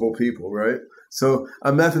 knowledgeable people, right? So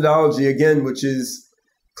a methodology, again, which is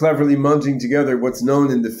cleverly munging together what's known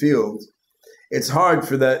in the field, it's hard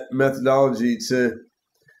for that methodology to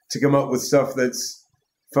come up with stuff that's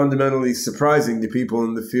fundamentally surprising to people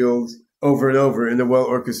in the field over and over in a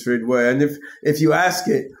well-orchestrated way. And if you ask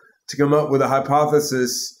it to come up with a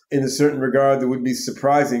hypothesis in a certain regard that would be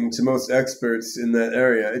surprising to most experts in that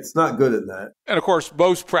area, it's not good at that. And of course,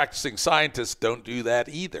 most practicing scientists don't do that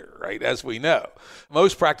either, right? As we know,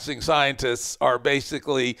 most practicing scientists are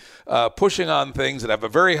basically pushing on things that have a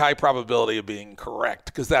very high probability of being correct,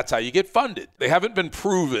 because that's how you get funded. They haven't been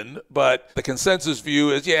proven, but the consensus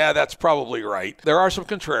view is, yeah, that's probably right. There are some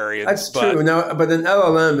contrarians. That's true. Now, but an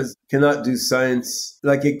LLM cannot do science,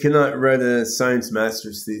 like it cannot write a science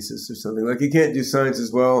master's thesis or something. Like it can't do science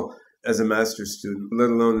as well as a master's student, let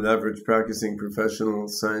alone an average practicing professional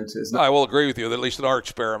scientist. I will agree with you that at least in our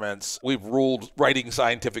experiments, we've ruled writing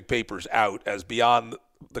scientific papers out as beyond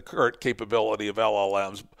the current capability of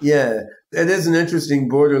LLMs. Yeah, it is an interesting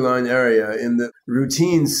borderline area in the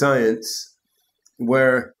routine science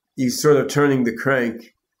where you're sort of turning the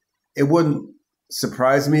crank. It wouldn't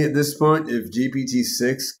surprise me at this point if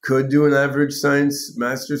GPT-6 could do an average science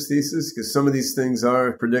master's thesis, because some of these things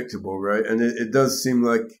are predictable, right? And it does seem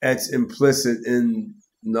like it's implicit in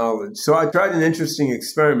knowledge. So I tried an interesting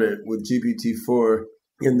experiment with GPT-4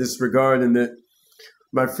 in this regard, in that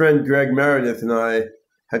my friend Greg Meredith and I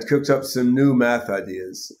had cooked up some new math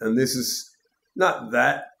ideas. And this is not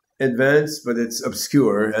that advanced, but it's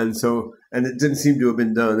obscure. And it didn't seem to have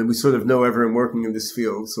been done. And we sort of know everyone working in this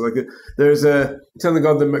field. So there's something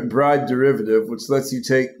called the McBride derivative, which lets you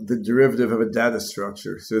take the derivative of a data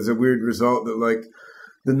structure. So there's a weird result that like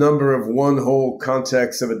the number of one whole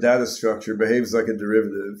context of a data structure behaves like a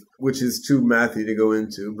derivative, which is too mathy to go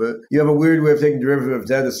into. But you have a weird way of taking derivative of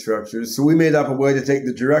data structures. So we made up a way to take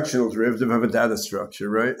the directional derivative of a data structure,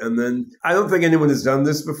 right? And then I don't think anyone has done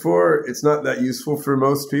this before. It's not that useful for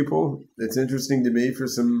most people. It's interesting to me for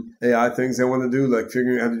some AI things I want to do, like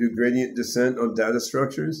figuring out how to do gradient descent on data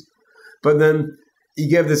structures. But then you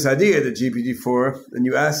give this idea to GPT-4 and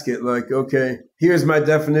you ask it like, okay, here's my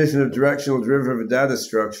definition of directional derivative of a data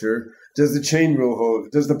structure. Does the chain rule hold?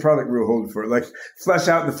 Does the product rule hold for it? Like flesh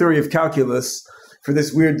out the theory of calculus for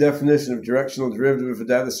this weird definition of directional derivative of a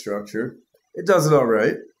data structure. It does it all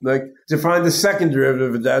right. Like define the second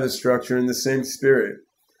derivative of a data structure in the same spirit.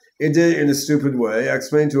 It did it in a stupid way. I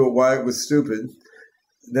explained to it why it was stupid.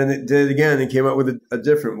 Then it did it again and came up with a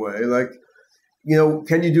different way. Like,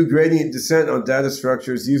 can you do gradient descent on data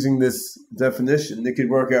structures using this definition? It could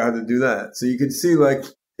work out how to do that. So you can see like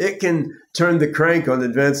it can turn the crank on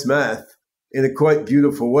advanced math in a quite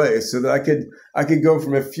beautiful way, so that I could go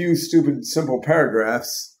from a few stupid simple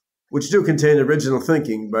paragraphs, which do contain original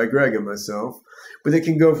thinking by Greg and myself, but it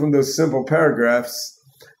can go from those simple paragraphs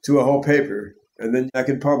to a whole paper And then I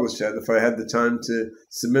could publish that if I had the time to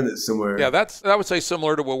submit it somewhere. Yeah, I would say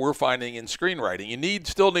similar to what we're finding in screenwriting. You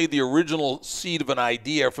still need the original seed of an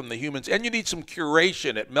idea from the humans, and you need some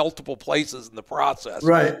curation at multiple places in the process.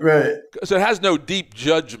 Right. So it has no deep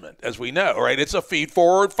judgment, as we know, right? It's a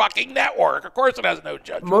feed-forward fucking network. Of course it has no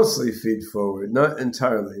judgment. Mostly feed-forward, not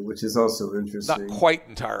entirely, which is also interesting. Not quite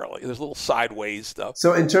entirely. There's a little sideways stuff.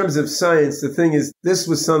 So in terms of science, the thing is, this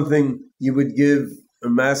was something you would give a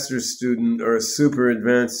master's student or a super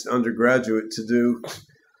advanced undergraduate to do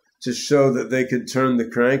to show that they could turn the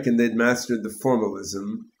crank and they'd mastered the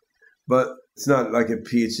formalism. But it's not like a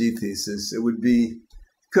PhD thesis.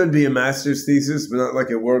 Could be a master's thesis, but not like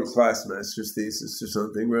a world-class master's thesis or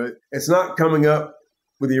something, right? It's not coming up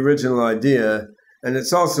with the original idea, and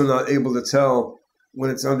it's also not able to tell when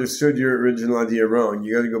it's understood your original idea wrong.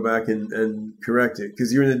 You got to go back and correct it,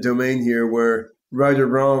 because you're in a domain here where right or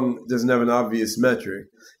wrong doesn't have an obvious metric.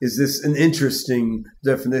 Is this an interesting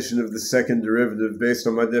definition of the second derivative based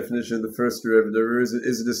on my definition of the first derivative, or is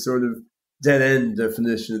it a sort of dead-end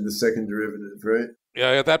definition of the second derivative, right?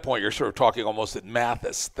 Yeah, at that point, you're sort of talking almost in math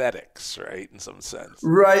aesthetics, right, in some sense.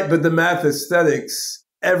 Right, but the math aesthetics,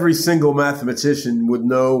 every single mathematician would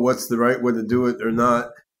know what's the right way to do it or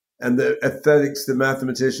not, and the aesthetics that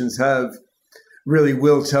mathematicians have really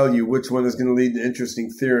will tell you which one is going to lead to interesting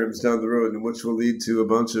theorems down the road and which will lead to a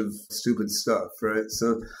bunch of stupid stuff, right?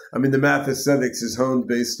 So, I mean, the math aesthetics is honed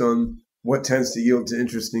based on what tends to yield to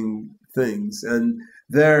interesting things. And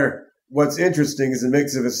what's interesting is a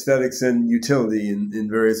mix of aesthetics and utility in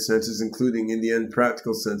various senses, including, in the end,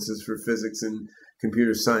 practical senses for physics and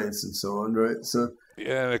computer science and so on, right? So,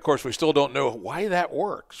 yeah, and of course, we still don't know why that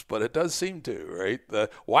works, but it does seem to, right?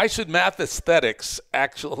 Why should math aesthetics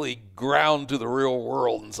actually ground to the real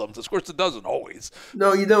world in some sense? Of course, it doesn't always.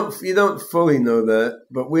 No, you don't fully know that,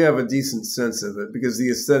 but we have a decent sense of it because the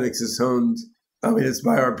aesthetics is honed. I mean, it's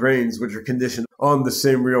by our brains, which are conditioned on the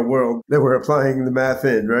same real world that we're applying the math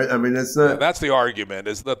in, right? I mean, it's not... Yeah, that's the argument,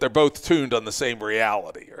 is that they're both tuned on the same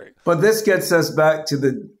reality, right? But this gets us back to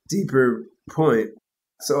the deeper point.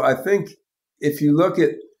 So I think if you look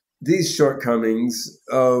at these shortcomings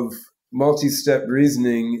of multi-step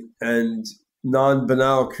reasoning and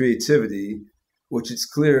non-banal creativity, which it's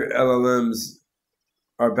clear LLMs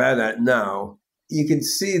are bad at now, you can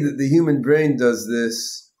see that the human brain does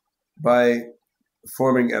this by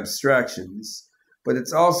forming abstractions. But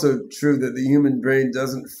it's also true that the human brain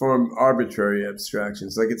doesn't form arbitrary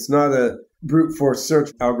abstractions. Like, it's not a brute force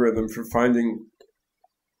search algorithm for finding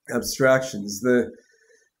abstractions. The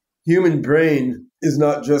human brain is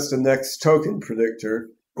not just a next token predictor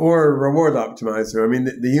or a reward optimizer. I mean,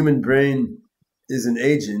 the human brain is an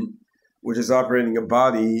agent which is operating a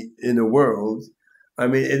body in a world. I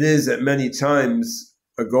mean, it is at many times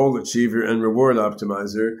a goal achiever and reward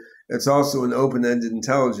optimizer. It's also an open-ended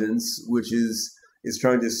intelligence, which is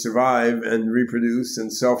trying to survive and reproduce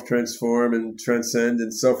and self-transform and transcend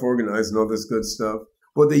and self-organize and all this good stuff.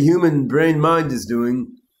 What the human brain mind is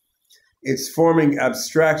doing, it's forming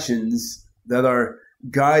abstractions that are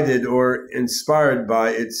guided or inspired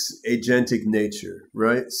by its agentic nature,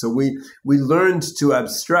 right? So we learned to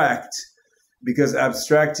abstract because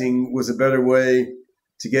abstracting was a better way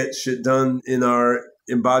to get shit done in our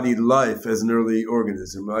embodied life as an early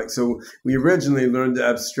organism, right? So we originally learned to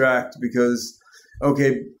abstract because,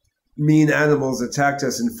 okay, mean animals attacked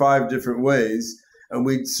us in 5 different ways, and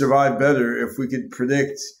we'd survive better if we could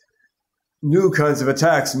predict new kinds of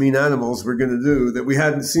attacks mean animals were going to do that we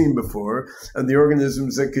hadn't seen before. And the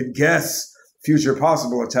organisms that could guess future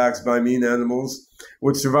possible attacks by mean animals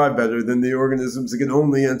would survive better than the organisms that can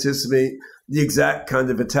only anticipate the exact kind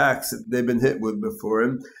of attacks that they've been hit with before.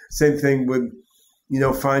 And same thing with,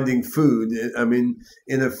 finding food. I mean,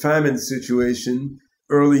 in a famine situation,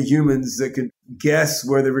 early humans that could guess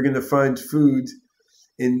where they were going to find food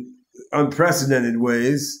in unprecedented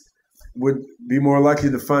ways would be more likely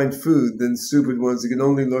to find food than stupid ones that can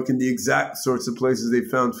only look in the exact sorts of places they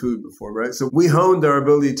found food before, right? So we honed our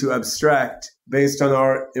ability to abstract based on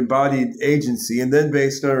our embodied agency and then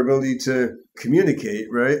based on our ability to communicate,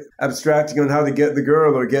 right? Abstracting on how to get the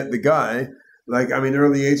girl or get the guy.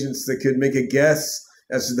 Early agents that could make a guess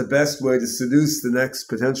as to the best way to seduce the next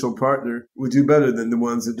potential partner would do better than the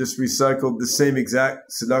ones that just recycled the same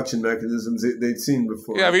exact seduction mechanisms they'd seen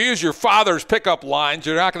before. Yeah, if you use your father's pickup lines,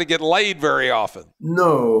 you're not going to get laid very often.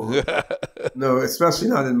 No. No, especially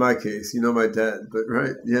not in my case. You know my dad, but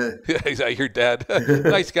right? Yeah. Yeah, exactly. Your dad,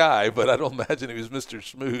 nice guy, but I don't imagine he was Mr.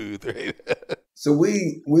 Smooth, right? So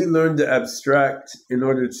we learned to abstract in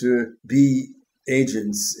order to be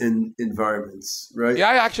agents in environments, right? Yeah,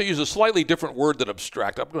 I actually use a slightly different word than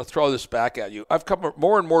abstract. I'm going to throw this back at you. I've come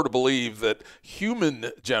more and more to believe that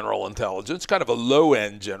human general intelligence, kind of a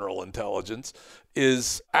low-end general intelligence,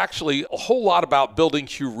 is actually a whole lot about building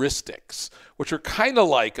heuristics, which are kind of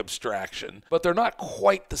like abstraction, but they're not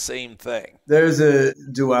quite the same thing. There's a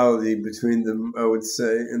duality between them, I would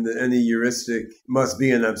say, and that any heuristic must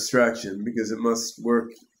be an abstraction because it must work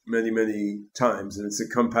many, many times, and it's a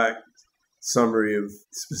compact summary of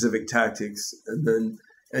specific tactics. And then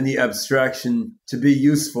any abstraction, to be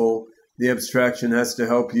useful, the abstraction has to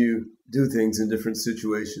help you do things in different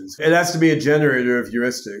situations. It has to be a generator of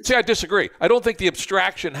heuristics. See, I disagree. I don't think the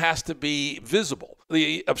abstraction has to be visible.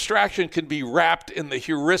 The abstraction can be wrapped in the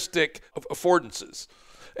heuristic of affordances.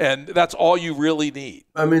 And that's all you really need.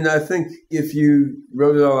 I mean, I think if you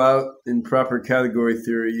wrote it all out in proper category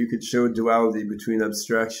theory, you could show a duality between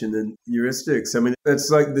abstraction and heuristics. I mean, it's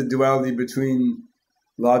like the duality between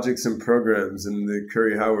logics and programs and the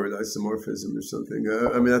Curry-Howard isomorphism or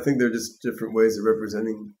something. I mean, I think they're just different ways of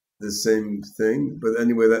representing the same thing. But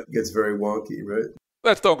anyway, that gets very wonky, right?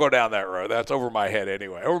 Let's don't go down that road. That's over my head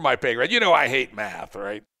anyway, over my pay grade. You know I hate math,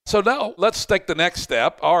 right? So now let's take the next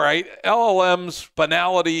step. All right, LLMs,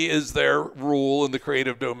 banality is their rule in the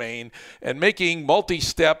creative domain, and making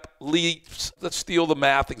multi-step leaps, let's steal the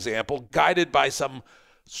math example, guided by some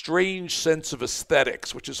strange sense of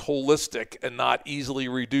aesthetics, which is holistic and not easily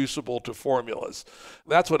reducible to formulas.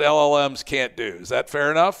 That's what LLMs can't do. Is that fair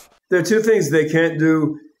enough? There are two things they can't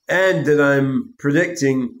do and that I'm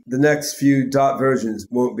predicting the next few dot versions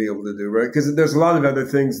won't be able to do, right? Because there's a lot of other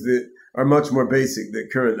things that are much more basic that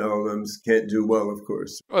current LLMs can't do well, of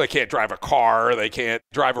course. Well, they can't drive a car. They can't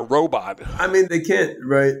drive a robot. I mean, they can't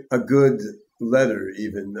write a good letter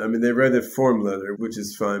even. I mean, they write a form letter, which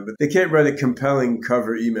is fine, but they can't write a compelling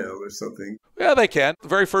cover email or something. Yeah, they can. The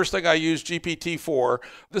very first thing I used GPT-4,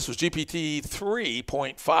 this was GPT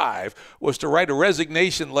 3.5, was to write a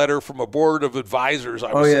resignation letter from a board of advisors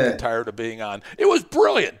I was sick and tired of being on. It was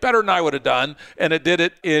brilliant, better than I would have done, and it did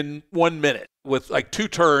it in 1 minute with like 2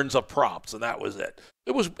 turns of prompts, and that was it.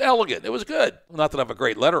 It was elegant. It was good. Not that I'm a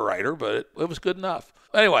great letter writer, but it was good enough.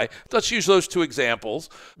 Anyway, let's use those 2 examples.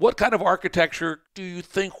 What kind of architecture do you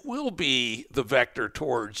think will be the vector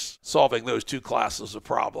towards solving those 2 classes of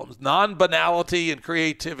problems? Non-banality and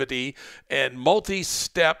creativity, and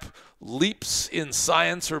multi-step leaps in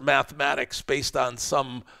science or mathematics based on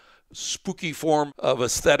some spooky form of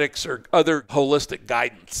aesthetics or other holistic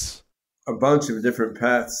guidance? A bunch of different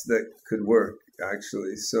paths that could work,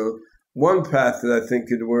 actually. So one path that I think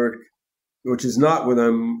could work, which is not what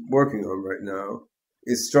I'm working on right now,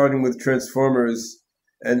 is starting with transformers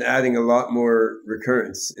and adding a lot more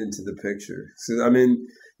recurrence into the picture. So, I mean,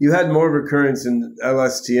 you had more recurrence in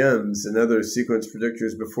LSTMs and other sequence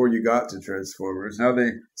predictors before you got to transformers. Now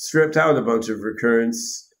they stripped out a bunch of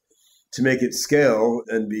recurrence to make it scale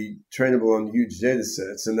and be trainable on huge data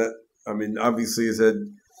sets. And that, I mean, obviously has had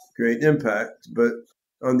great impact. But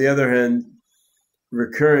on the other hand,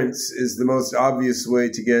 recurrence is the most obvious way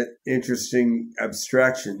to get interesting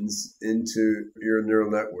abstractions into your neural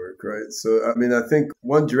network, right? So, I mean, I think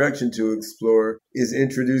one direction to explore is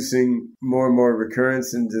introducing more and more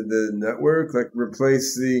recurrence into the network, like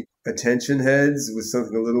replace the attention heads with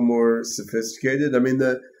something a little more sophisticated. I mean,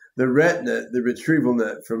 the RetNet, the retrieval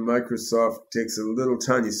net from Microsoft, takes a little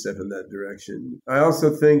tiny step in that direction. I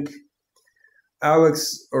also think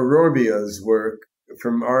Alex Ororbia's work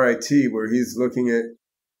from RIT, where he's looking at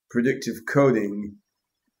predictive coding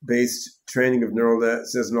based training of neural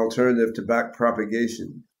nets as an alternative to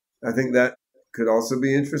backpropagation. I think that could also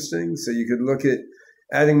be interesting. So you could look at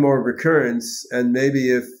adding more recurrence, and maybe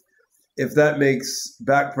if that makes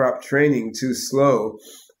backprop training too slow,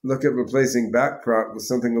 look at replacing backprop with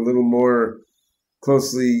something a little more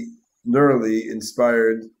closely neurally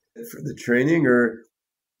inspired for the training, or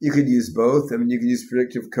you could use both. I mean, you could use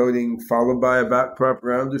predictive coding followed by a backprop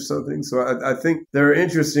round or something. So I think there are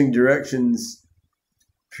interesting directions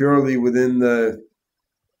purely within the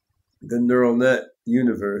neural net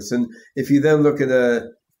universe. And if you then look at a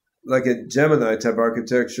Gemini type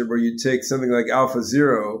architecture where you take something like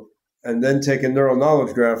AlphaZero and then take a neural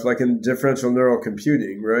knowledge graph, like in differential neural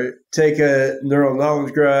computing, right? Take a neural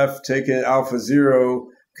knowledge graph, take an AlphaZero,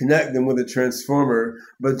 connect them with a transformer,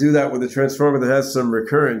 but do that with a transformer that has some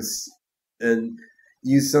recurrence, and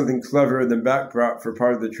use something cleverer than backprop for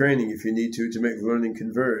part of the training if you need to make learning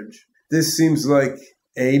converge. This seems like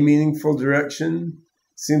a meaningful direction.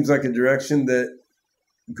 Seems like a direction that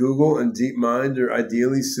Google and DeepMind are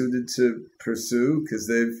ideally suited to pursue because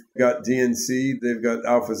they've got DNC, they've got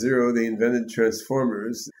AlphaZero, they invented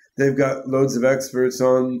transformers. they've got loads of experts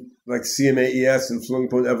on like CMAES and floating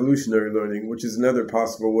point evolutionary learning, which is another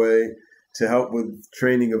possible way to help with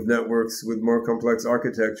training of networks with more complex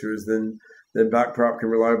architectures than backprop can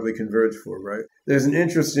reliably converge for, right? There's an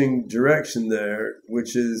interesting direction there,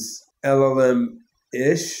 which is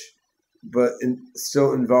LLM-ish, but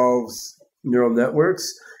still involves neural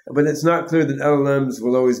networks. But it's not clear that LLMs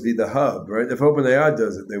will always be the hub, right? If OpenAI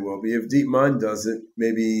does it, they will be. If DeepMind does it,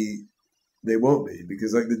 maybe they won't be.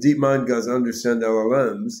 Because like the DeepMind guys understand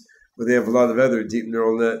LLMs, but they have a lot of other deep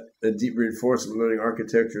neural net and deep reinforcement learning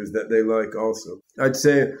architectures that they like also. I'd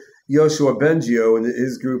say Yoshua Bengio and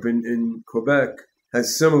his group in Quebec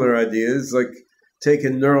has similar ideas, like take a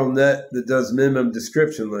neural net that does minimum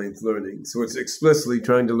description length learning. So it's explicitly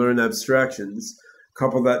trying to learn abstractions,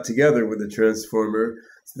 couple that together with a transformer.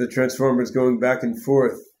 So the transformer is going back and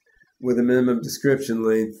forth with a minimum description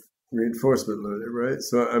length reinforcement learner, right?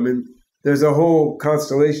 So, I mean, there's a whole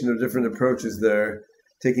constellation of different approaches there,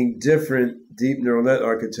 taking different deep neural net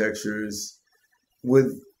architectures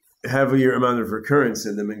with heavier amount of recurrence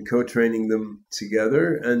in them and co-training them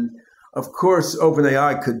together. And of course,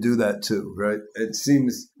 OpenAI could do that too, right? It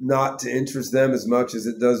seems not to interest them as much as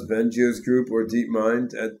it does Bengio's group or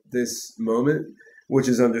DeepMind at this moment, which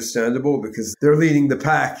is understandable because they're leading the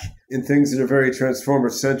pack in things that are very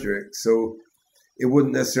transformer-centric. So it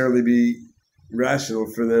wouldn't necessarily be rational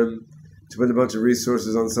for them to put a bunch of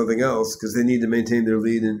resources on something else because they need to maintain their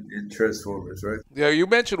lead in transformers, right? Yeah, you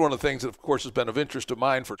mentioned one of the things that, of course, has been of interest to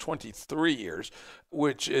mine for 23 years,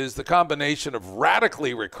 which is the combination of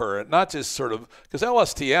radically recurrent, not just sort of, because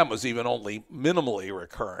LSTM was even only minimally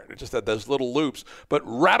recurrent. It just had those little loops, but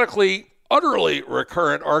radically, utterly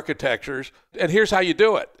recurrent architectures. And here's how you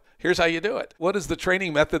do it. Here's how you do it. What is the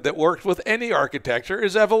training method that works with any architecture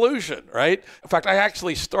is evolution, right? In fact, I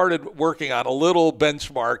actually started working on a little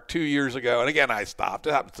benchmark 2 years ago. And again, I stopped.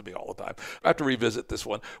 It happens to me all the time. I have to revisit this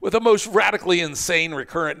one with the most radically insane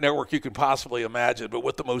recurrent network you can possibly imagine, but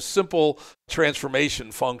with the most simple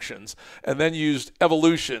transformation functions, and then used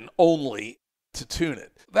evolution only to tune it.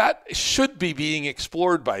 That should be being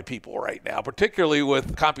explored by people right now, particularly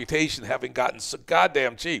with computation having gotten so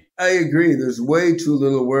goddamn cheap. I agree. There's way too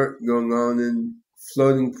little work going on in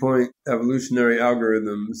floating point evolutionary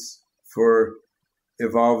algorithms for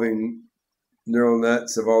evolving neural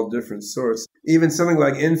nets of all different sorts. Even something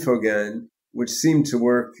like InfoGAN, which seemed to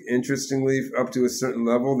work interestingly up to a certain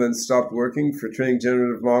level, then stopped working for training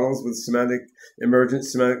generative models with semantic emergent,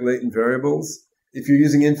 semantic latent variables. If you're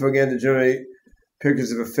using InfoGAN to generate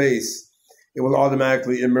pictures of a face, it will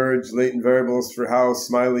automatically emerge latent variables for how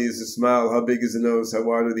smiley is the smile, how big is the nose, how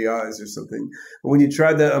wide are the eyes or something. But when you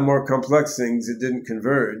tried that on more complex things, it didn't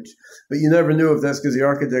converge. But you never knew if that's because the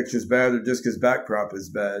architecture is bad or just because backprop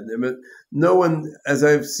is bad. I mean, no one, as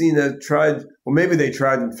I've seen, has tried, well, maybe they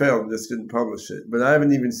tried and failed and just didn't publish it. But I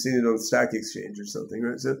haven't even seen it on Stack Exchange or something,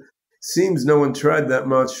 right? So it seems no one tried that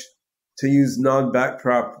much to use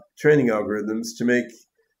non-backprop training algorithms to make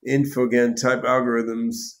InfoGAN type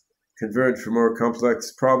algorithms converge for more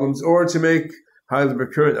complex problems or to make highly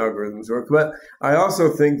recurrent algorithms work. But I also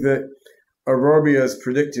think that Aurobia's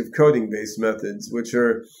predictive coding based methods, which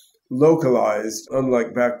are localized,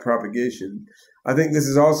 unlike backpropagation, I think this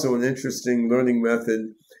is also an interesting learning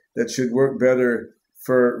method that should work better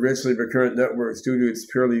for richly recurrent networks due to its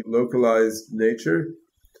purely localized nature.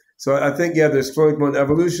 So I think, yeah, there's floating point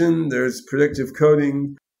evolution, there's predictive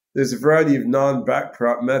coding, there's a variety of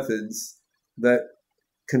non-backprop methods that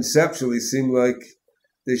conceptually seem like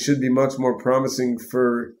they should be much more promising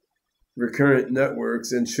for recurrent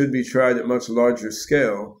networks and should be tried at much larger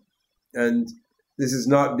scale. And this is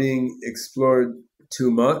not being explored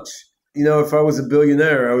too much. You know, if I was a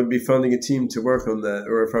billionaire, I would be funding a team to work on that,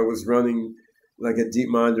 or if I was running like a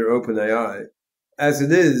DeepMind or OpenAI. As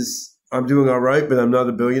it is, I'm doing all right, but I'm not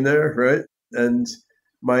a billionaire, right? And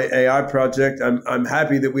my AI project, I'm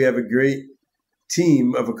happy that we have a great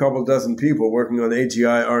team of a couple dozen people working on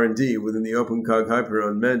AGI R&D within the OpenCog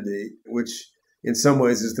Hyperon mandate, which in some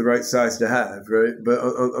ways is the right size to have, right? But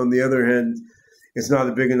on the other hand, it's not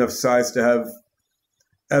a big enough size to have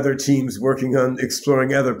other teams working on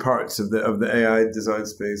exploring other parts of the AI design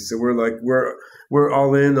space. So we're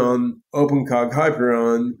all in on OpenCog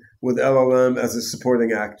Hyperon with LLM as a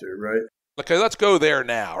supporting actor, right? Okay, let's go there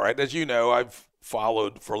now, right? As you know, I've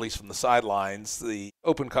followed, for at least from the sidelines, the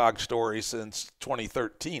OpenCog story since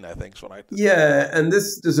 2013, I think is when I did. Yeah, and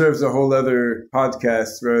this deserves a whole other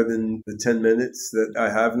podcast rather than the 10 minutes that I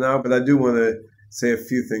have now, but I do want to say a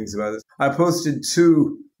few things about it. I posted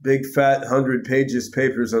 2 big fat 100 pages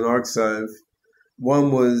papers on Archive.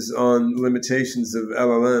 One was on limitations of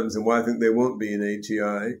LLMs and why I think they won't be in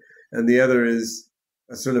AGI, and the other is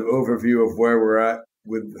a sort of overview of where we're at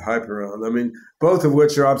with Hyperon. I mean, both of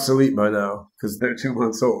which are obsolete by now because they're 2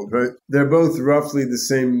 months old, right? They're both roughly the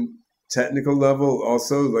same technical level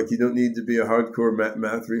also. Like, you don't need to be a hardcore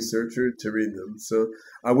math researcher to read them. So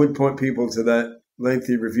I would point people to that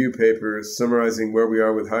lengthy review paper summarizing where we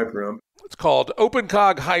are with Hyperon. It's called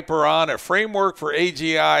OpenCog Hyperon, a framework for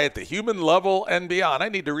AGI at the human level and beyond. I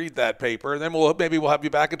need to read that paper, and then maybe we'll have you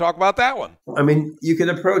back and talk about that one. I mean, you can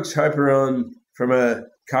approach Hyperon from a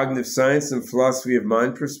cognitive science and philosophy of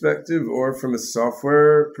mind perspective or from a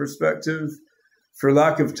software perspective. For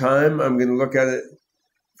lack of time, I'm going to look at it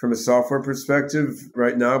from a software perspective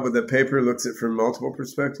right now, but the paper looks at it from multiple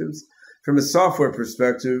perspectives. From a software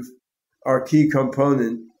perspective, our key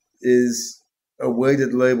component is a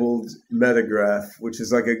weighted labeled metagraph, which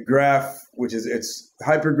is like a graph, it's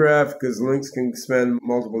hypergraph because links can span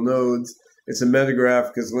multiple nodes. It's a metagraph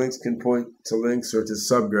because links can point to links or to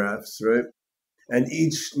subgraphs, right? And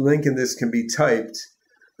each link in this can be typed,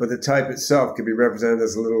 but the type itself can be represented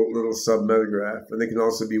as a little sub-metagraph, and they can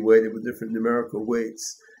also be weighted with different numerical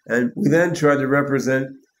weights. And we then try to represent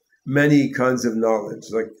many kinds of knowledge,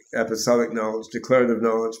 like episodic knowledge, declarative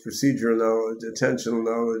knowledge, procedural knowledge, attentional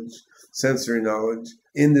knowledge, sensory knowledge,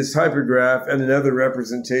 in this hypergraph and in other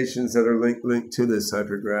representations that are linked to this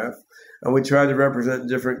hypergraph. And we try to represent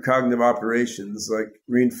different cognitive operations like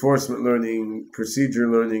reinforcement learning,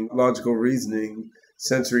 procedure learning, logical reasoning,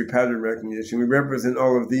 sensory pattern recognition. We represent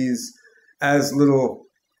all of these as little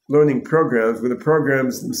learning programs, where the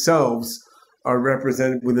programs themselves are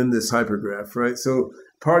represented within this hypergraph, right? So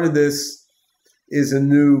part of this is a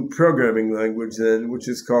new programming language then, which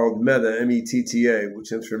is called Meta, M-E-T-T-A, which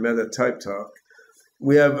stands for Meta Type Talk.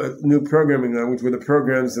 We have a new programming language where the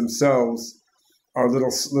programs themselves are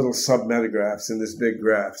little sub-metagraphs in this big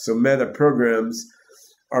graph. So meta programs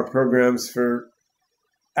are programs for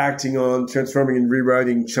acting on, transforming and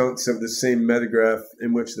rewriting chunks of the same metagraph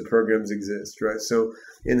in which the programs exist, right? So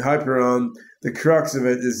in Hyperon, the crux of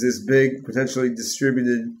it is this big, potentially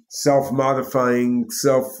distributed, self-modifying,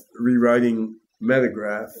 self-rewriting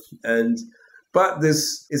metagraph. But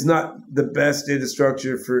this is not the best data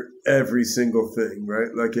structure for every single thing,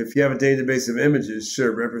 right? Like if you have a database of images,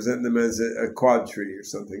 sure, represent them as a quad tree or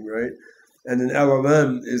something, right? And an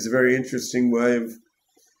LLM is a very interesting way of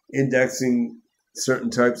indexing certain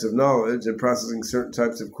types of knowledge and processing certain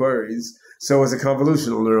types of queries. So is a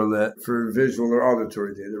convolutional neural net for visual or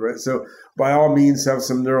auditory data, right? So by all means, have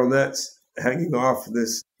some neural nets hanging off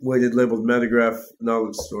this weighted labeled metagraph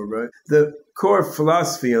knowledge store, right? The core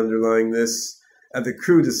philosophy underlying this at the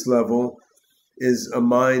crudest level is a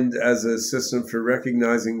mind as a system for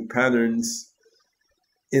recognizing patterns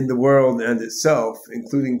in the world and itself,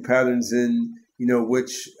 including patterns in,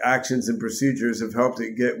 which actions and procedures have helped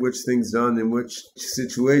it get which things done in which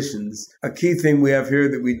situations. A key thing we have here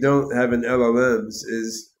that we don't have in LLMs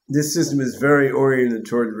is this system is very oriented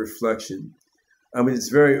toward reflection. I mean, it's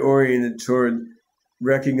very oriented toward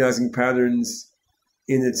recognizing patterns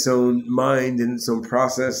in its own mind, in its own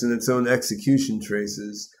process, in its own execution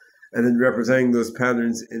traces, and then representing those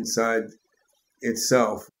patterns inside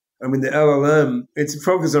itself. I mean, the LLM, it's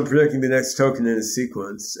focused on predicting the next token in a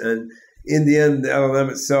sequence. And in the end, the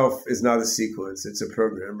LLM itself is not a sequence. It's a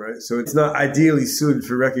program, right? So it's not ideally suited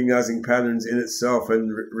for recognizing patterns in itself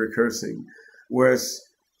and recursing. Whereas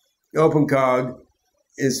OpenCog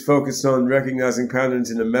is focused on recognizing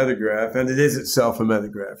patterns in a metagraph, and it is itself a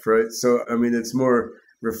metagraph, right? So, I mean, it's more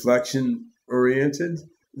reflection-oriented.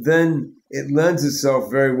 Then it lends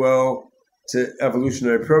itself very well to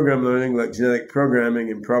evolutionary program learning, like genetic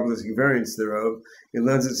programming and probabilistic variance thereof. It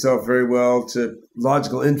lends itself very well to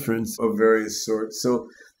logical inference of various sorts. So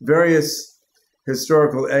various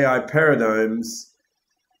historical AI paradigms,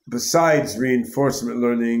 besides reinforcement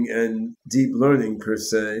learning and deep learning per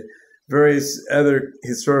se, various other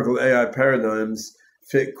historical AI paradigms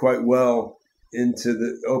fit quite well into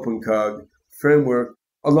the OpenCog framework,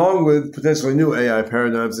 along with potentially new AI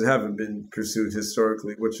paradigms that haven't been pursued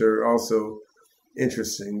historically, which are also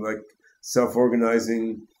interesting, like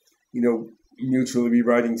self-organizing, mutually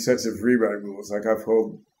rewriting sets of rewrite rules, like I've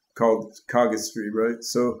called cogistry, right?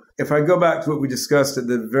 So if I go back to what we discussed at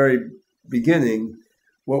the very beginning,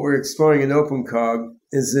 what we're exploring in OpenCog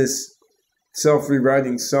is this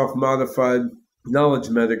self-rewriting, self-modified knowledge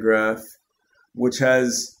metagraph, which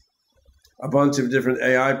has a bunch of different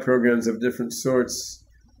AI programs of different sorts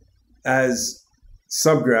as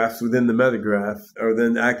subgraphs within the metagraph are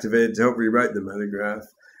then activated to help rewrite the metagraph.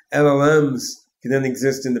 LLMs can then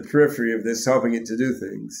exist in the periphery of this, helping it to do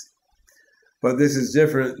things. But this is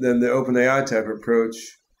different than the OpenAI type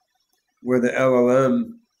approach, where the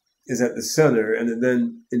LLM is at the center, and it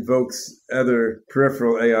then invokes other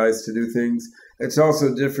peripheral AIs to do things. It's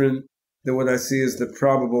also different than what I see as the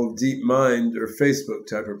probable deep mind or Facebook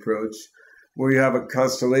type approach, where you have a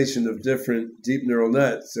constellation of different deep neural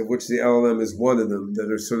nets, of which the LLM is one of them,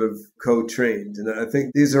 that are sort of co-trained. And I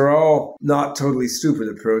think these are all not totally stupid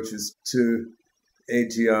approaches to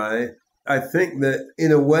AGI. I think that,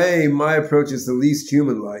 in a way, my approach is the least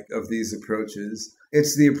human-like of these approaches.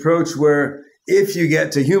 It's the approach where, if you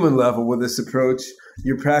get to human level with this approach,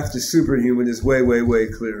 your path to superhuman is way, way, way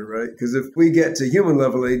clearer, right? Because if we get to human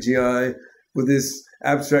level AGI with this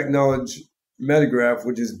abstract knowledge metagraph,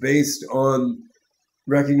 which is based on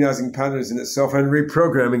recognizing patterns in itself and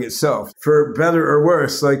reprogramming itself, for better or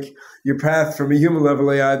worse, like your path from a human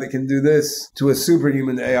level AI that can do this to a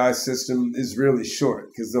superhuman AI system is really short,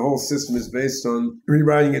 because the whole system is based on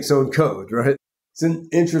rewriting its own code, right? It's an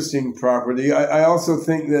interesting property. I also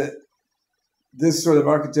think that this sort of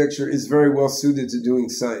architecture is very well suited to doing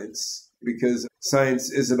science, because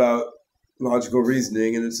science is about logical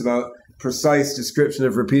reasoning, and it's about precise description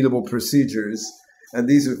of repeatable procedures. And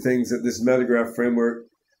these are things that this metagraph framework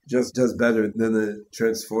just does better than the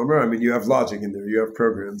transformer. I mean, you have logic in there, you have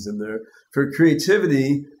programs in there. For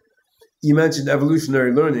creativity, you mentioned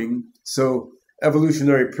evolutionary learning. So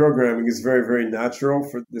evolutionary programming is very, very natural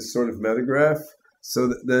for this sort of metagraph.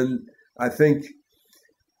 So then I think,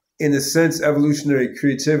 in a sense, evolutionary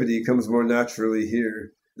creativity comes more naturally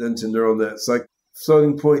here than to neural nets. Like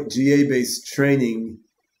floating point GA-based training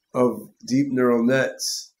of deep neural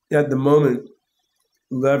nets at the moment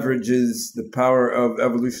leverages the power of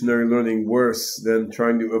evolutionary learning worse than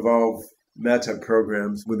trying to evolve meta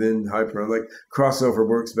programs within Hyperon. Like crossover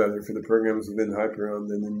works better for the programs within Hyperon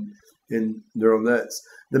than in neural nets.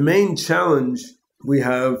 The main challenge we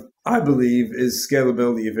have, I believe, is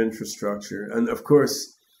scalability of infrastructure. And of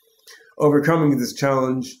course, overcoming this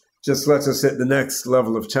challenge just lets us hit the next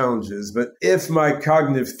level of challenges. But if my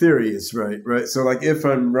cognitive theory is right? So like if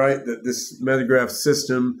I'm right that this metagraph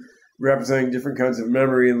system representing different kinds of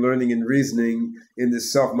memory and learning and reasoning in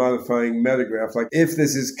this self-modifying metagraph, like if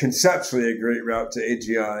this is conceptually a great route to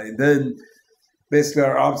AGI, then basically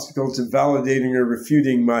our obstacle to validating or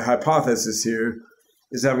refuting my hypothesis here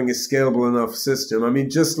is having a scalable enough system. I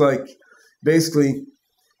mean, just like basically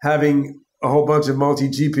having a whole bunch of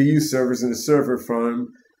multi-GPU servers in a server farm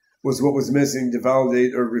was what was missing to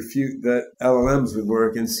validate or refute that LLMs would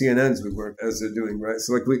work and CNNs would work as they're doing, right?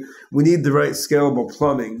 So like we need the right scalable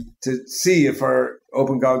plumbing to see if our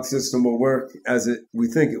OpenCog system will work as we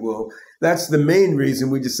think it will. That's the main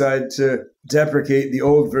reason we decided to deprecate the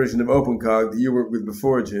old version of OpenCog that you worked with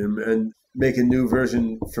before, Jim, and make a new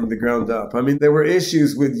version from the ground up. I mean, there were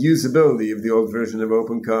issues with usability of the old version of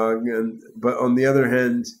OpenCog, but on the other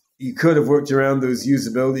hand, you could have worked around those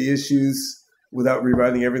usability issues without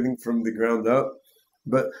rewriting everything from the ground up.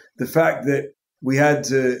 But the fact that we had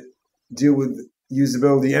to deal with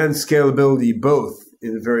usability and scalability both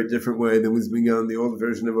in a very different way than was being on the old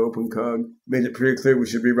version of OpenCog made it pretty clear we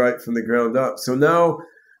should rewrite from the ground up. So now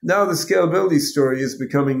the scalability story is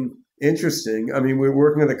becoming interesting. I mean, we're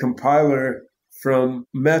working on a compiler from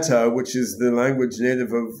Meta, which is the language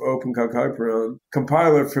native of OpenCog Hyperon,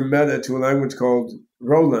 compiler from Meta to a language called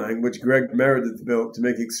Rolang, which Greg Meredith built to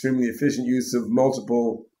make extremely efficient use of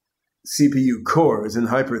multiple CPU cores and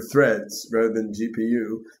hyperthreads rather than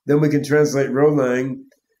GPU. Then we can translate Rolang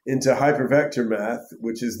into hypervector math,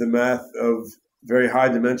 which is the math of very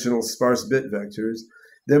high-dimensional sparse bit vectors.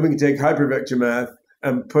 Then we can take hypervector math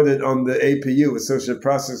and put it on the APU, Associative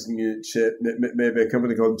Processing Unit chip, maybe a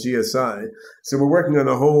company called GSI. So we're working on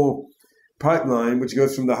a whole pipeline which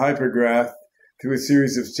goes from the hypergraph through a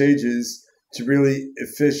series of stages to really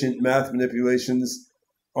efficient math manipulations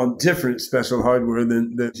on different special hardware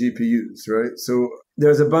than the GPUs, right? So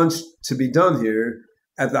there's a bunch to be done here.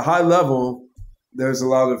 At the high level, there's a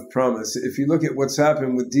lot of promise. If you look at what's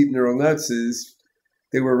happened with deep neural nets is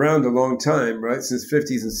they were around a long time, right? Since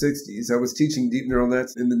 50s and 60s. I was teaching deep neural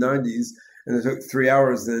nets in the 90s, and it took 3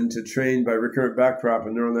 hours then to train by recurrent backprop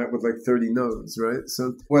a neural net with like 30 nodes, right?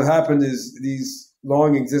 So what happened is these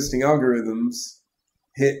long existing algorithms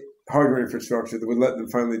hit hardware infrastructure that would let them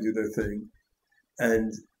finally do their thing.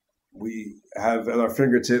 And we have at our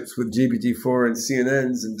fingertips with GPT-4 and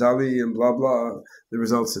CNNs and DALI and blah, blah, the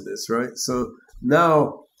results of this, right? So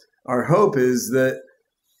now our hope is that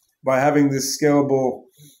by having this scalable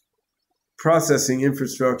processing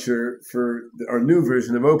infrastructure for our new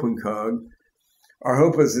version of OpenCog, our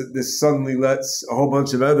hope is that this suddenly lets a whole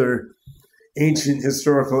bunch of other ancient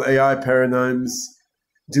historical AI paradigms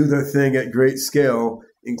do their thing at great scale,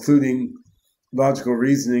 including logical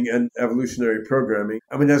reasoning and evolutionary programming.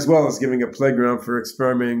 I mean, as well as giving a playground for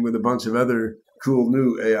experimenting with a bunch of other cool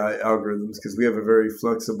new AI algorithms, because we have a very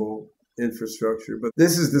flexible infrastructure. But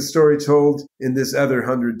this is the story told in this other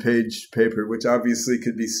 100-page paper, which obviously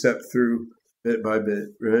could be stepped through bit by bit,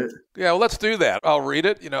 right? Yeah, well, let's do that. I'll read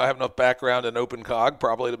it. I have enough background in OpenCog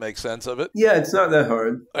probably to make sense of it. Yeah, it's not that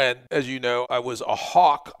hard. And as you know, I was a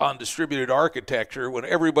hawk on distributed architecture when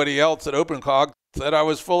everybody else at OpenCog said I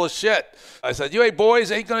was full of shit. I said, you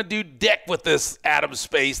boys ain't going to do dick with this atom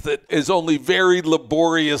space that is only very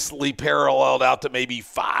laboriously paralleled out to maybe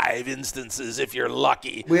 5 instances if you're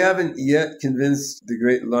lucky. We haven't yet convinced the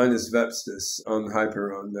great Linus Vepstus on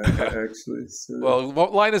Hyperon, actually. So. Well,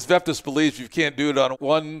 Linus Vepstus believes you can't do it on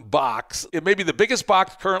one box. It may be the biggest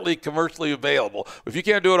box currently commercially available. If you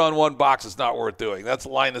can't do it on one box, it's not worth doing. That's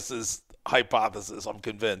Linus's hypothesis, I'm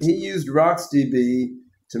convinced. He used RocksDB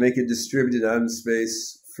to make a distributed atom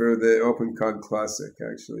space for the OpenCog Classic,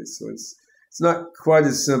 actually. So it's not quite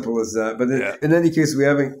as simple as that. But in any case, we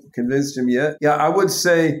haven't convinced him yet. Yeah, I would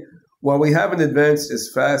say, while we haven't advanced as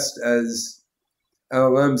fast as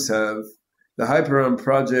LLMs have, the Hyperon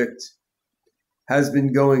project has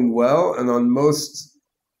been going well. And on most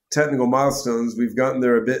technical milestones, we've gotten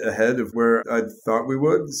there a bit ahead of where I thought we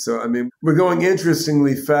would. So, I mean, we're going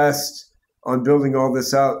interestingly fast on building all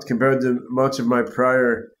this out compared to much of my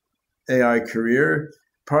prior AI career,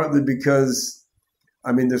 partly because,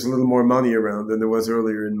 I mean, there's a little more money around than there was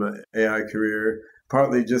earlier in my AI career,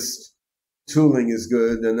 partly just tooling is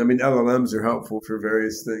good, and I mean, LLMs are helpful for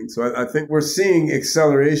various things. So I think we're seeing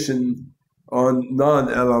acceleration on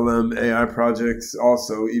non-LLM AI projects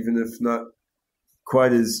also, even if not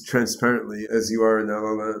quite as transparently as you are in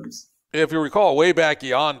LLMs. If you recall, way back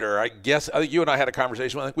yonder, I think you and I had a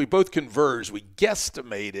conversation. I think we both converged. We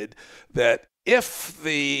guesstimated that if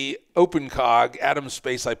the OpenCog atom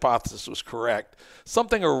space hypothesis was correct,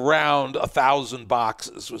 something around 1,000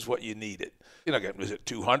 boxes was what you needed. Again, is it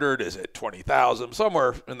 200? Is it 20,000?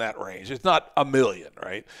 Somewhere in that range. It's not 1 million,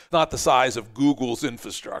 right? Not the size of Google's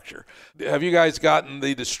infrastructure. Have you guys gotten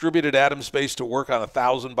the distributed atom space to work on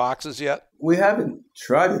 1,000 boxes yet? We haven't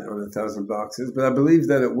tried it on 1,000 boxes, but I believe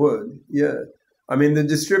that it would. Yeah. I mean, the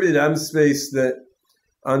distributed atom space that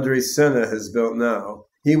Andre Senna has built now,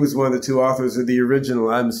 he was one of the 2 authors of the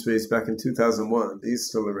original atom space back in 2001. He's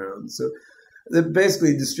still around. So they're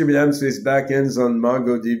basically distributed atom space backends on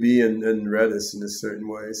MongoDB and Redis in a certain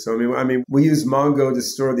way. So, I mean, we use Mongo to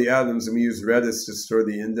store the atoms and we use Redis to store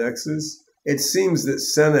the indexes. It seems that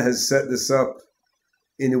Senna has set this up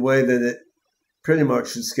in a way that it pretty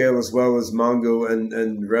much should scale as well as Mongo and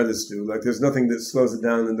Redis do. Like, there's nothing that slows it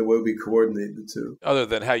down in the way we coordinate the two. Other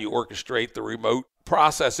than how you orchestrate the remote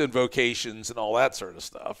process invocations and all that sort of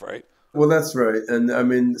stuff, right? Well, that's right. And I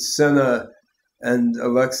mean, Senna and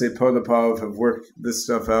Alexei Potapov have worked this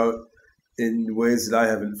stuff out in ways that I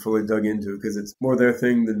haven't fully dug into because it's more their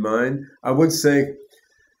thing than mine. I would say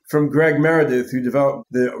from Greg Meredith, who developed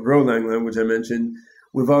the Rolang language I mentioned,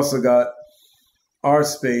 we've also got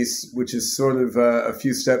RSpace, which is sort of a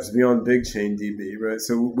few steps beyond Big Chain DB, right?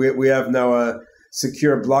 So we have now a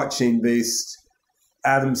secure blockchain-based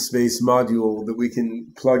atom space module that we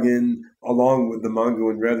can plug in along with the Mongo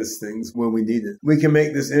and Redis things when we need it. We can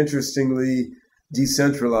make this interestingly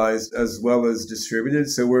decentralized as well as distributed.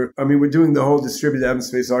 So we're doing the whole distributed atom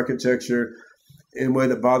space architecture in a way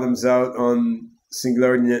that bottoms out on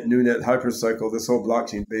SingularityNet, NuNet, Hypercycle, this whole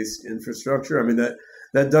blockchain-based infrastructure. I mean,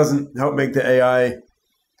 that doesn't help make the AI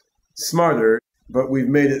smarter, but we've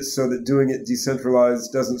made it so that doing it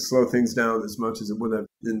decentralized doesn't slow things down as much as it would have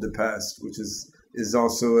in the past, which is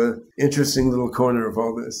also an interesting little corner of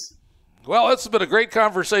all this. Well, it's been a great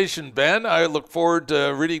conversation, Ben. I look forward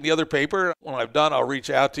to reading the other paper. When I've done, I'll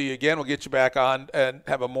reach out to you again. We'll get you back on and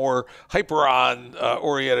have a more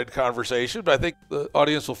Hyperon-oriented conversation. But I think the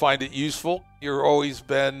audience will find it useful. You've always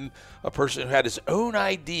been a person who had his own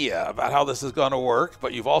idea about how this is going to work,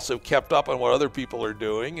 but you've also kept up on what other people are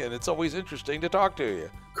doing, and it's always interesting to talk to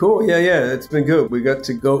you. Cool. Yeah. It's been good. We got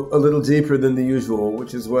to go a little deeper than the usual,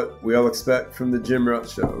 which is what we all expect from the Jim Rutt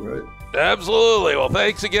Show, right? Absolutely. Well,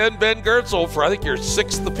 thanks again, Ben Goertzel, for I think your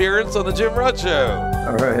 6th appearance on the Jim Rutt Show.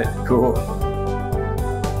 All right. Cool.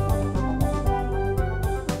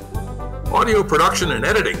 Audio production and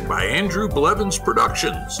editing by Andrew Blevins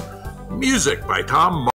Productions. Music by Tom